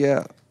dad say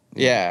yeah."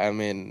 Yeah, I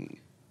mean,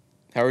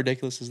 how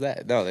ridiculous is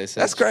that? No, they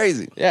said that's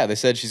crazy. Yeah, they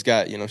said she's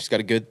got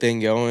a good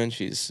thing going.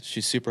 She's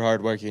super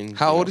hardworking.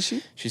 How old is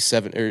she? She's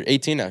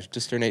 18 now. She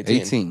just turned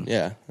 18. 18.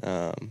 Yeah.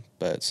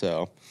 But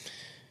so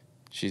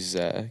she's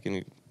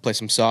gonna play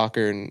some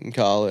soccer in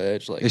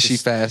college. Like, is she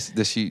fast?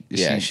 Does she?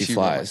 She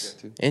flies,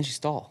 like and she's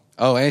tall.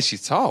 Oh, and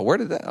she's tall. Where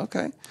did that?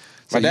 Okay.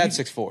 So my dad's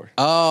 6'4".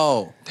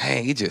 Oh,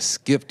 dang! He just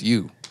skipped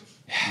you,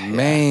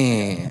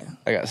 man.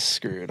 I got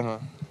screwed, huh?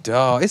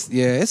 Dog,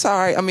 it's all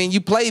right. I mean,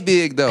 you play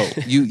big though.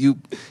 you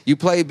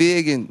play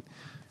big, and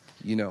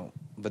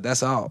but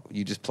that's all.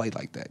 You just play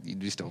like that. You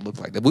just don't look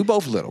like that. We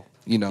both little,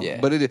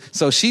 Yeah. But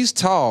so she's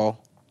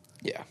tall,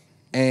 yeah,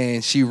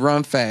 and she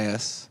run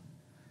fast,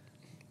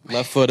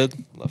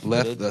 left-footed.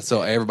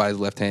 So everybody's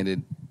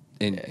left-handed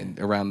in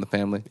around the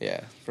family.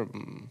 Yeah,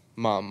 from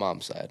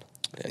mom's side.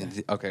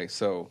 Yeah. Okay,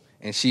 so.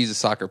 And she's a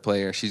soccer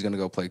player. She's gonna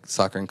go play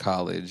soccer in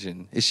college.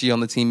 And is she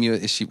on the team?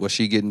 Was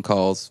she getting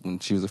calls when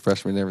she was a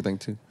freshman and everything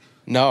too?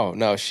 No.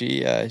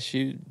 She I'd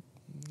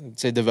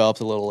say developed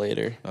a little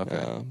later.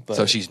 Okay, but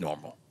so she's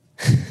normal.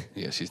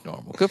 Yeah, she's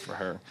normal. Good for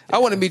her. I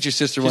want to meet your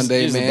sister one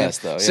day, she's man. The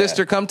best, though, yeah.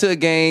 Sister, come to a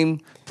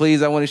game,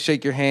 please. I want to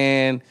shake your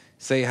hand,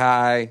 say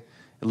hi,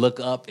 look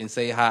up and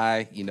say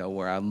hi.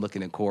 Where I'm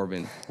looking at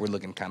Corbin, we're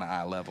looking kind of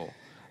eye level.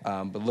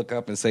 But look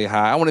up and say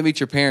hi. I want to meet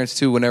your parents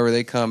too whenever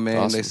they come, man.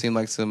 Awesome. They seem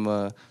like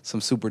some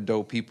super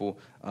dope people.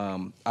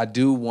 I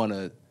do want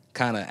to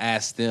kind of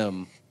ask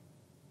them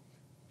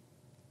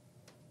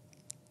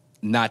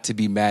not to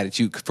be mad at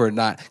you for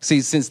not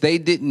since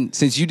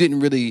you didn't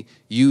really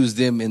use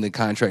them in the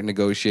contract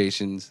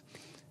negotiations,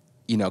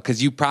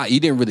 because you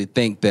didn't really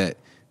think that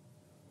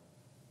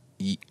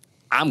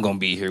I'm gonna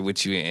be here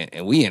with you,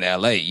 and we in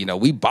LA.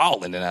 We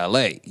balling in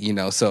LA.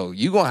 So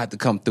you gonna have to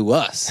come through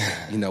us.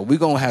 We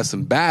gonna have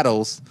some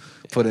battles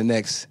for the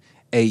next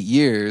 8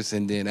 years,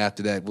 and then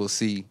after that, we'll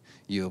see.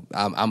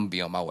 I'm gonna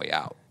be on my way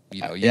out.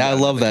 Yeah, I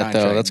love that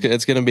though. That's good.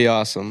 It's gonna be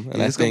awesome,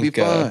 and it's gonna be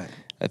fun.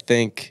 I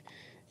think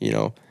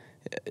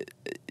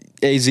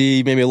AZ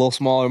maybe a little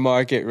smaller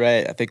market,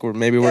 right? I think we're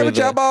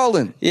y'all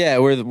balling. Yeah,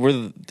 we're the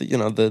little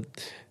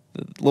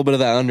bit of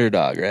that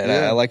underdog, right?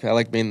 Yeah. I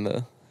like being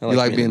the. You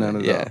like being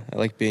underdog? Yeah, I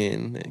like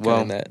being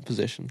in that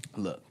position.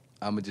 Look,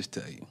 I'm going to just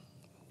tell you,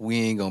 we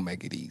ain't going to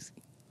make it easy.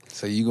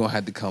 So you're going to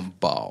have to come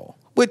ball,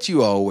 which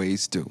you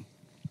always do.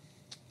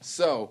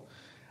 So,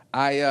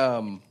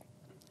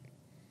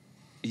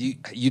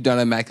 you done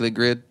Immaculate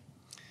Grid?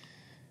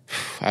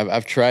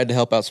 I've tried to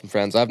help out some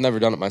friends. I've never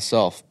done it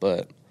myself,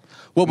 but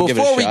well,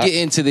 before we get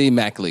into the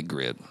Immaculate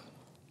Grid,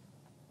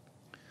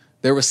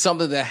 there was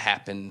something that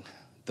happened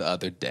the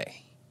other day.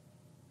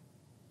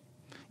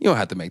 You don't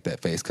have to make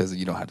that face because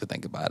you don't have to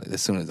think about it.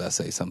 As soon as I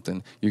say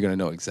something, you're going to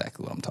know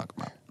exactly what I'm talking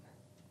about.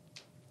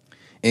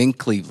 In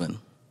Cleveland,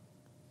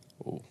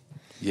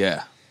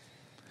 yeah,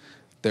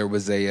 there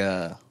was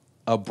a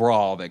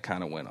brawl that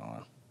kind of went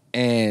on.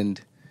 And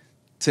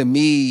to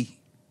me,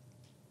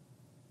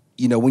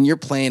 when you're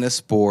playing a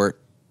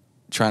sport,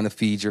 trying to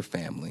feed your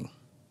family,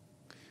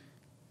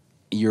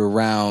 you're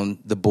around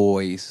the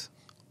boys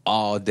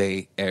all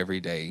day, every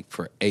day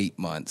for 8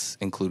 months,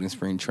 including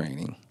spring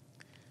training.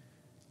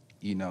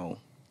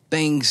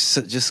 Things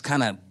just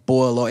kind of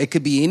boil over. It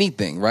could be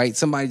anything, right?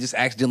 Somebody just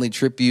accidentally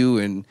trip you,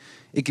 and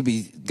it could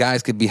be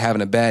guys could be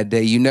having a bad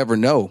day. You never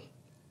know.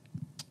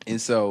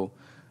 And so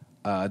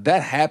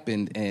that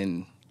happened,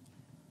 and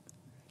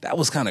that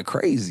was kind of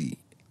crazy.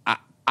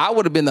 I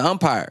would have been the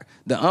umpire.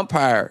 The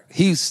umpire,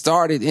 he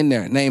started in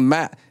there, named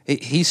Matt.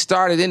 He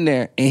started in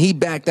there, and he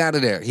backed out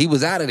of there. He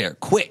was out of there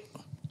quick.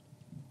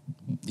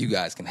 You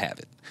guys can have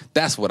it.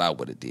 That's what I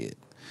would have did,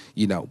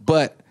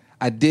 But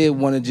I did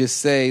want to just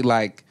say,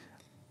 like,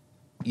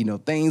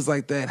 things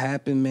like that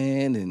happen,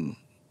 man, and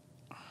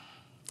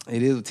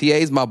it is.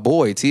 TA's my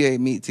boy. TA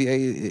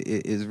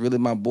is really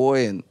my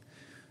boy, and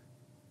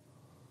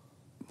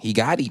he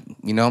got him.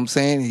 You know what I'm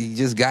saying? He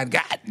just got.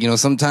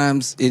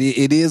 Sometimes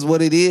it is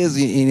what it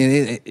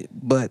is,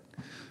 but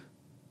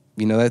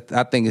that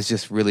I think it's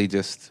just really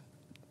just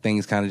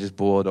things kind of just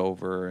boiled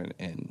over,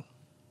 and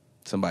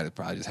somebody's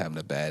probably just having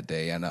a bad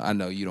day. I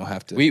know you don't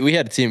have to. We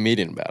had a team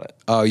meeting about it.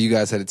 Oh, you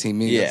guys had a team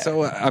meeting? Yeah.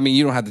 So,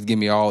 you don't have to give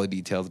me all the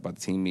details about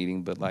the team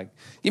meeting, but, like,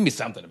 give me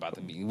something about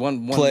the meeting.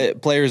 One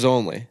Players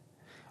only.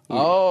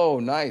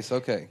 Oh, nice.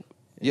 Okay.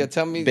 Yeah,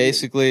 tell me.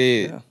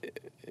 Basically, yeah.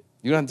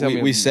 You don't have to tell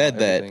me. We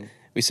said everything. that.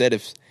 We said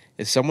if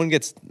someone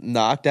gets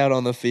knocked out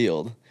on the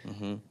field,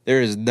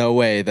 there is no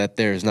way that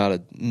there's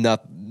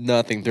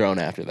nothing thrown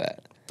after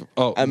that.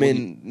 Oh,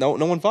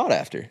 no one fought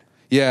after.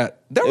 Yeah,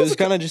 it was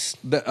kind of just.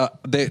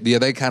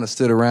 They kind of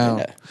stood around.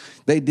 Yeah.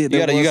 They did.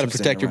 You got to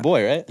protect your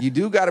boy, right? You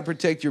do got to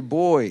protect your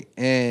boy,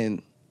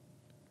 and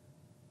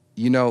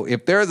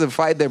if there's a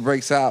fight that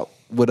breaks out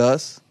with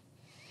us,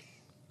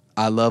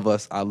 I love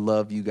us. I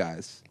love you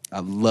guys.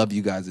 I love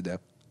you guys to death.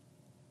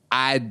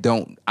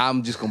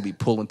 I'm just gonna be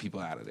pulling people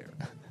out of there.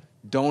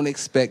 Don't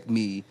expect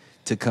me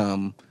to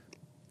come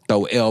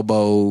throw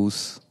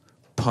elbows,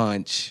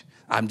 punch.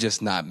 I'm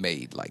just not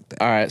made like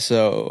that. All right,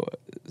 so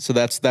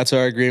that's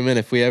our agreement.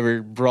 If we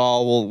ever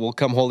brawl, we'll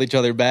come hold each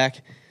other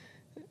back.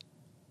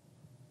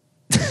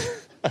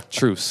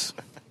 Truce.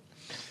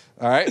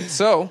 All right,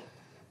 so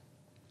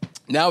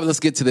now let's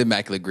get to the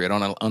Immaculate Grid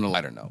on a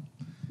lighter note.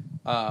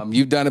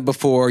 You've done it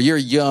before. You're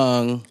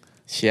young.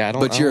 Yeah,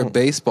 you're a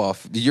baseball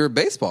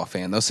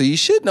fan though, so you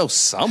should know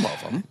some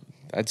of them.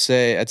 I'd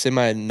say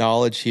my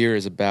knowledge here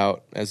is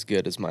about as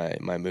good as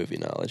my movie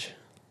knowledge.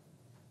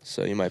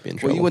 So you might be in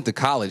trouble. Well, you went to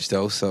college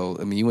though, so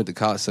you went to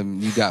college, so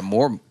you got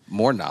more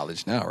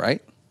knowledge now,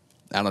 right?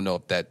 I don't know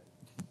if that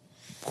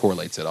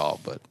correlates at all,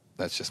 but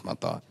that's just my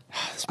thought.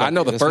 I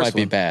know the first one. This might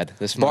be bad.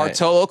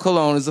 Bartolo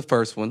Colon is the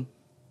first one.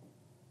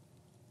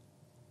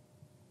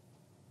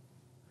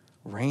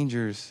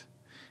 Rangers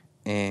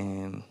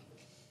and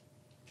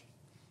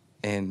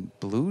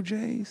Blue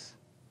Jays?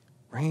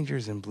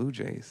 Rangers and Blue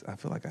Jays. I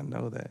feel like I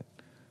know that.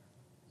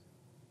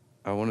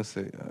 I want to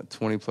say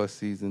 20-plus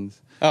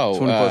seasons. Oh,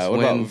 20-plus what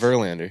wins. about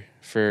Verlander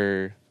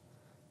for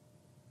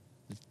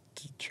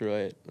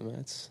Detroit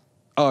Mets?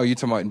 Oh, you're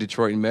talking about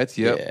Detroit and Mets?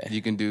 Yep. Yeah.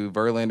 You can do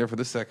Verlander for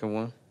the second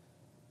one.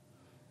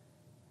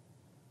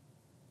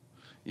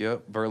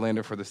 Yep,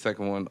 Verlander for the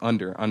second one.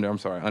 Under. And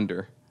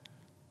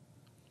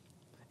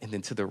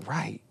then to the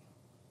right,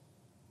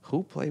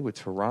 who played with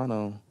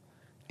Toronto?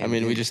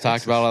 We just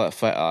talked about all that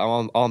fight.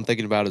 All I'm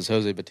thinking about is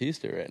Jose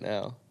Batista right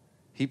now.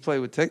 He played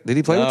with Texas. Did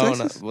he play with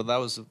Texas? No. Well, that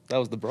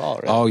was the brawl,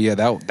 right? Oh yeah,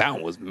 that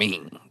one was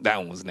mean. That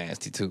one was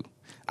nasty too.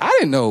 I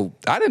didn't know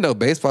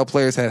baseball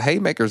players had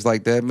haymakers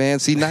like that, man.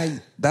 See, now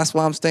that's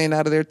why I'm staying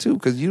out of there too,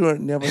 because you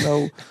don't never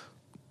know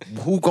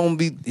who gonna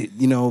be,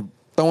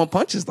 throwing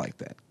punches like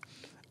that.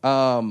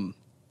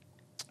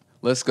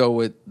 Let's go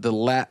with the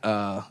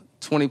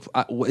 20.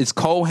 It's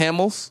Cole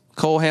Hamels.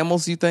 Cole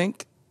Hamels, you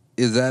think?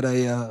 Is that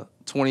a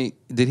 20?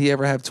 Did he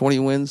ever have 20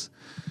 wins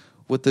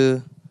with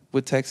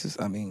Texas?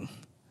 I'm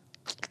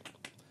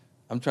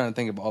trying to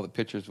think of all the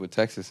pitchers with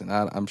Texas, and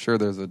I'm sure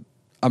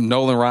I'm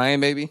Nolan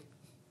Ryan, maybe.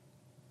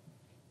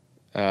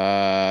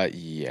 Yeah,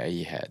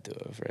 he had to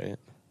have, right?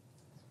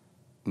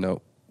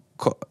 No.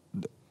 20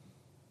 wins.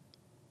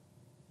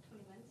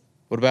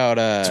 What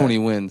about 20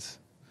 wins?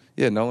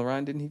 Yeah, Nolan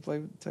Ryan, didn't he play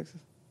with Texas?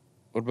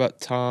 What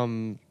about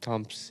Tom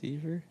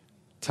Seaver?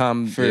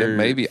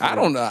 Maybe. I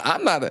don't know.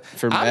 I'm not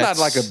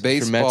like a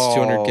baseball.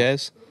 For Mets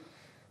 200Ks.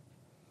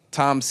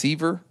 Tom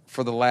Seaver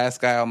for the last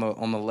guy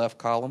on the left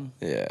column.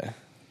 Yeah.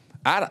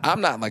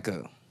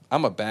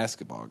 I'm a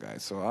basketball guy,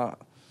 so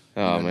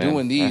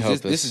doing these,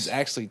 this is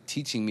actually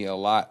teaching me a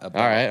lot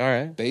about all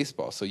right.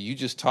 baseball. So you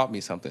just taught me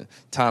something.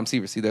 Tom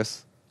Seaver, see,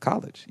 that's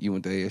college. You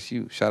went to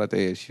ASU. Shout out to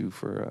ASU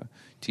for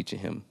teaching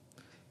him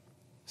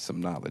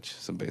some knowledge,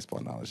 some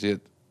baseball knowledge.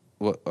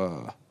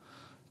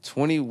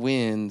 20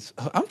 wins.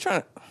 I'm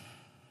trying to.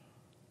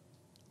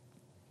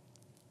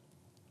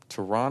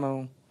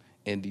 Toronto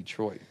and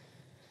Detroit.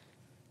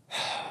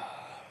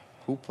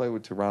 Who played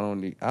with Toronto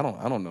and I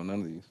don't know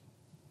none of these.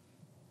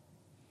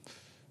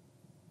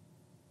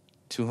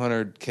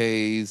 200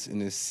 Ks in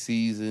this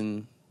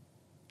season.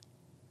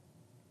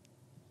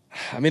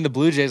 The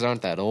Blue Jays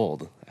aren't that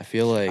old. I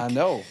feel like I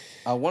know.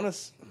 I want to,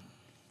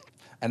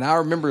 and I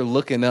remember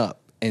looking up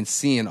and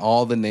seeing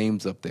all the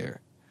names up there.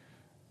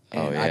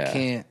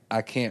 And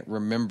I can't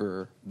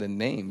remember the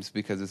names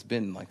because it's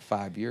been like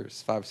 5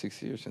 or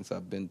 6 years since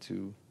I've been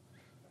to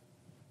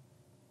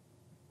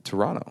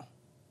Toronto.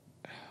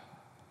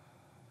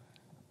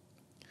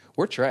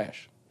 We're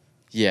trash.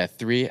 Yeah,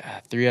 3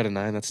 out of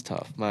 9. That's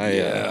tough.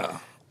 My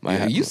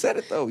You said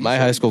it though. My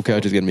high school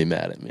coach is gonna be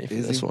mad at me for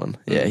this one.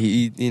 Yeah,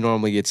 he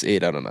normally gets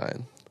 8 out of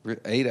 9.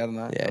 8 out of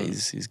 9. Yeah,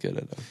 he's good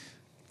at it.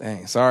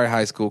 Dang, sorry,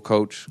 high school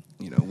coach.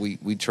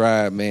 We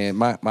tried, man.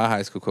 My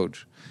high school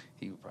coach,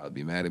 he would probably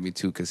be mad at me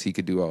too because he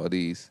could do all of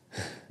these.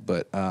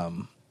 But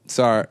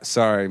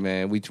sorry,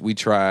 man. We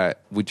tried,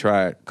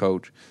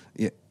 coach.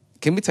 Yeah,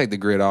 can we take the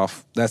grid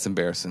off? That's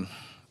embarrassing.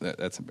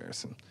 That's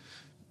embarrassing.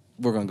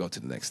 We're gonna go to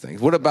the next thing.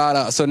 What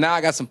about so now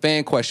I got some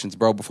fan questions,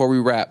 bro. Before we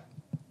wrap,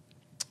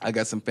 I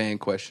got some fan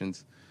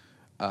questions.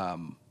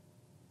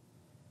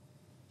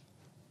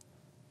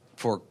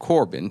 For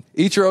Corbin,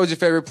 Ichiro is your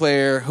favorite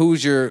player.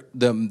 Who's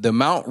the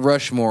Mount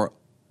Rushmore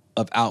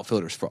of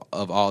outfielders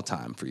of all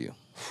time for you?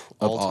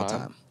 Of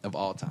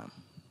all time.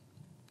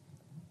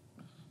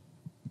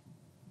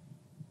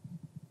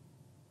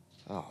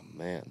 Oh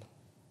man.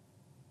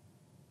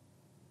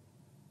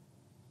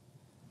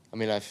 I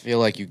mean, I feel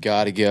like you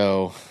got to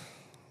go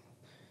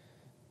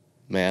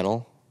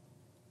Mantle,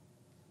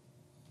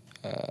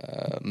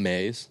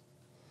 Mays.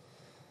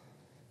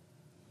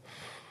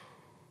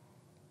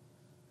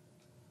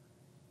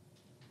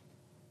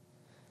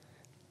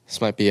 This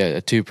might be a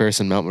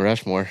 2-person Mount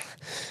Rushmore.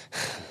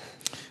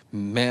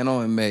 Mantle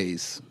and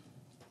Mays.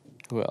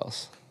 Who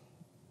else?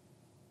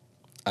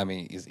 I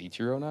mean, is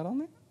Ichiro not on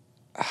there?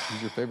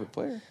 He's your favorite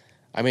player.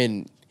 I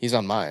mean, he's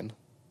on mine.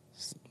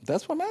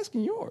 That's why I'm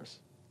asking yours.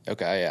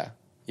 Okay, yeah.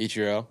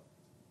 Ichiro.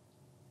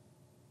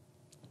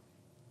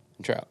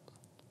 And Trout.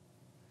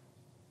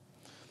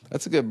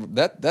 That's a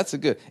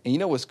good. And you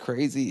know what's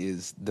crazy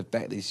is the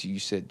fact that you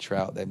said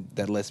Trout.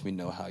 That lets me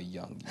know how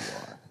young you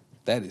are.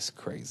 That is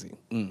crazy.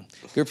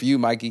 Good for you,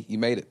 Mikey. You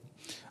made it.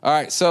 All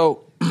right,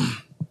 so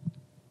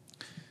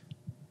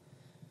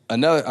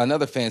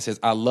another fan says,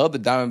 "I love the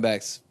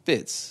Diamondbacks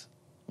fits.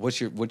 What's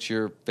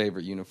your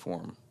favorite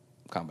uniform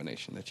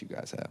combination that you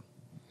guys have?"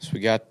 So we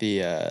got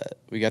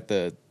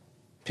the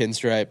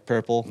pinstripe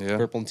purple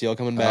and teal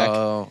coming back.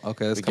 Oh,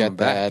 okay, that's we coming got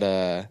back.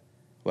 that.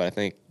 I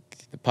think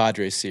the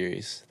Padres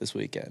series this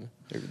weekend.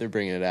 They're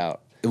bringing it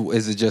out.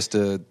 Is it just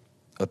a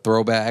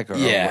throwback? Or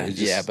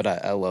yeah, but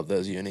I love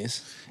those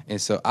unis. And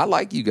so I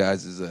like you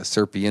guys as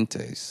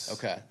Serpientes.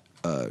 Okay.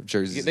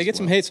 Jerseys. They get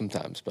some hate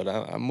sometimes, but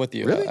I'm with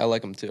you. Really? I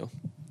like them too.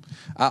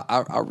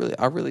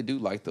 I really do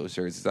like those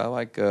jerseys. I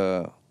like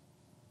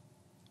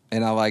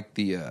and I like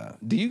the.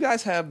 Do you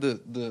guys have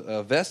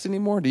the vest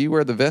anymore? Do you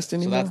wear the vest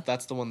anymore? So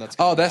that's the one that's.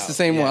 Oh, that's out. the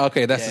same one.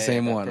 Okay, that's the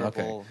same one.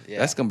 Purple, okay,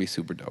 that's gonna be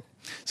super dope.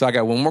 So I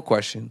got one more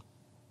question.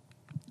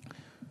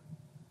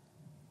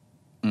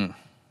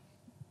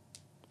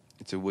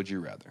 It's a would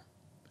you rather.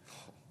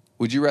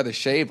 Would you rather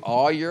shave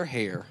all your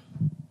hair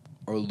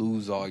or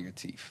lose all your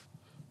teeth?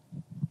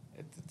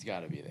 It's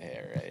got to be the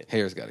hair, right?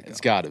 Hair's got to go. It's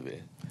got to be.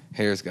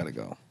 Hair's got to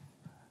go.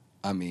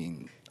 I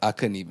mean, I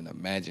couldn't even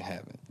imagine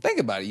having. Think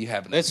about it. You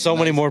having. There's so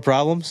many more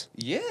problems.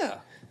 Yeah.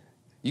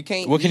 You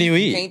can't. What can you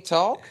eat? You can't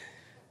talk.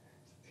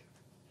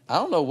 I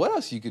don't know what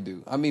else you could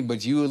do. I mean,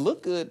 but you would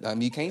look good. I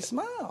mean, you can't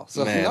smile.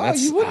 So Man,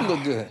 you wouldn't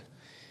look good.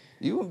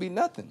 You wouldn't be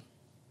nothing.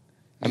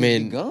 I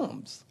mean,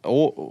 gums.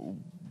 Oh,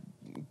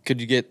 could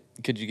you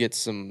get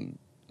some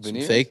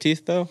fake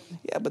teeth though?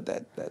 Yeah, but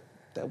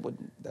that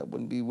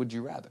wouldn't be would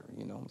you rather,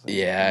 you know what I'm saying?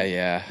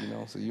 Yeah. You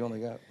know, so you only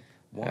got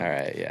one. All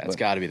right, yeah, it's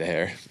got to be the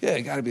hair. Yeah,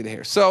 it got to be the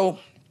hair. So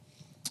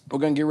we're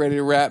going to get ready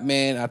to wrap,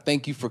 man. I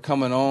thank you for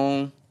coming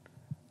on.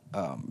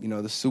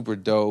 The super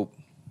dope.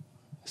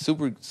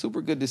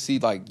 Super good to see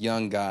like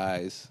young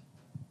guys,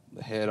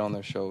 the head on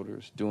their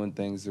shoulders, doing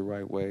things the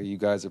right way. You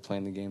guys are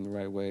playing the game the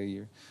right way.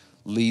 You're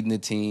leading the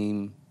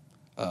team.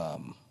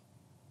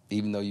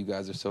 Even though you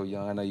guys are so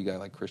young, I know you got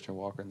like Christian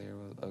Walker and there,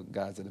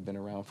 guys that have been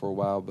around for a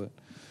while, but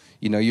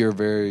you're a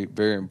very,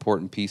 very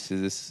important piece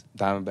of this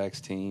Diamondbacks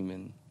team,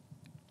 and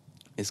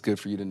it's good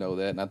for you to know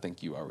that, and I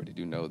think you already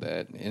do know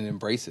that, and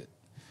embrace it,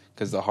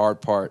 because the hard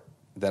part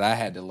that I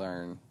had to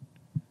learn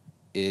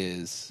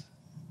is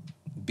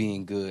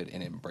being good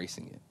and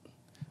embracing it.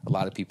 A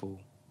lot of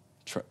people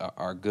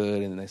are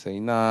good, and they say,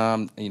 "Nah,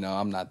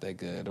 I'm not that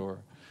good," or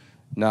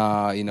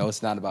 "Nah,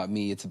 it's not about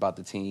me, it's about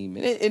the team,"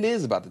 and it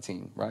is about the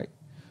team, right?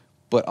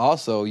 But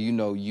also,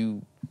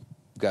 you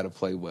got to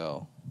play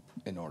well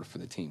in order for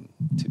the team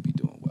to be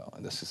doing well.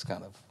 And that's just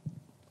kind of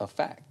a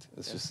fact.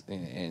 It's just,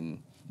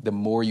 and the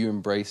more you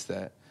embrace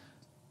that,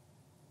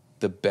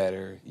 the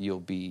better you'll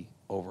be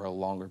over a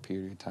longer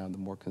period of time, the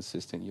more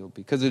consistent you'll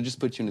be. Because it'll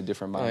just put you in a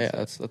different mindset. Oh,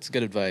 yeah, that's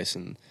good advice.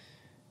 And,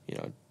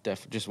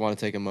 just want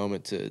to take a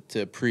moment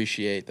to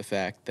appreciate the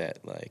fact that,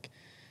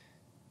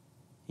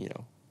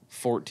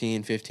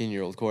 14,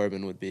 15-year-old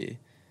Corbin would be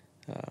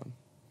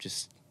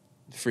just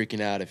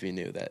freaking out if he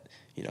knew that,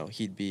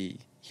 he'd be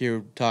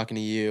here talking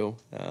to you,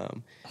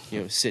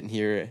 sitting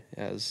here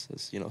as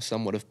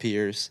somewhat of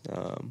peers.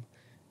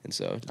 And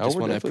so just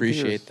want to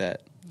appreciate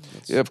that.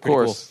 Yeah, of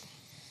course. Cool.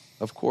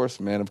 Of course,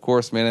 man. Of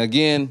course, man.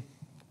 Again,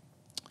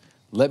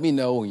 let me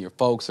know when your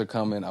folks are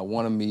coming. I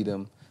want to meet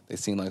them. They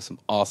seem like some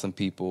awesome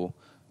people.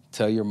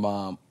 Tell your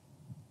mom,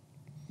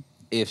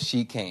 if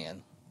she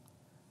can,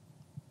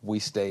 we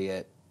stay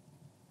at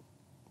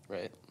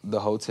the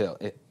hotel.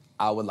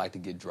 I would like to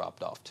get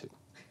dropped off, too.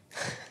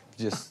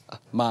 Just,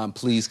 Mom,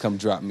 please come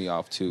drop me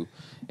off too.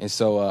 And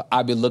so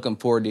I've been looking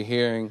forward to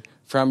hearing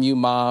from you,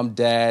 Mom,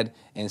 Dad,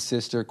 and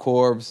Sister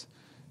Corbs.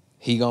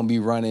 He going to be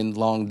running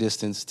long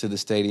distance to the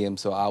stadium,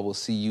 so I will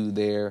see you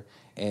there.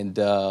 And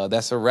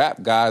that's a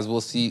wrap, guys.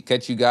 We'll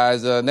catch you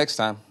guys next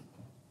time.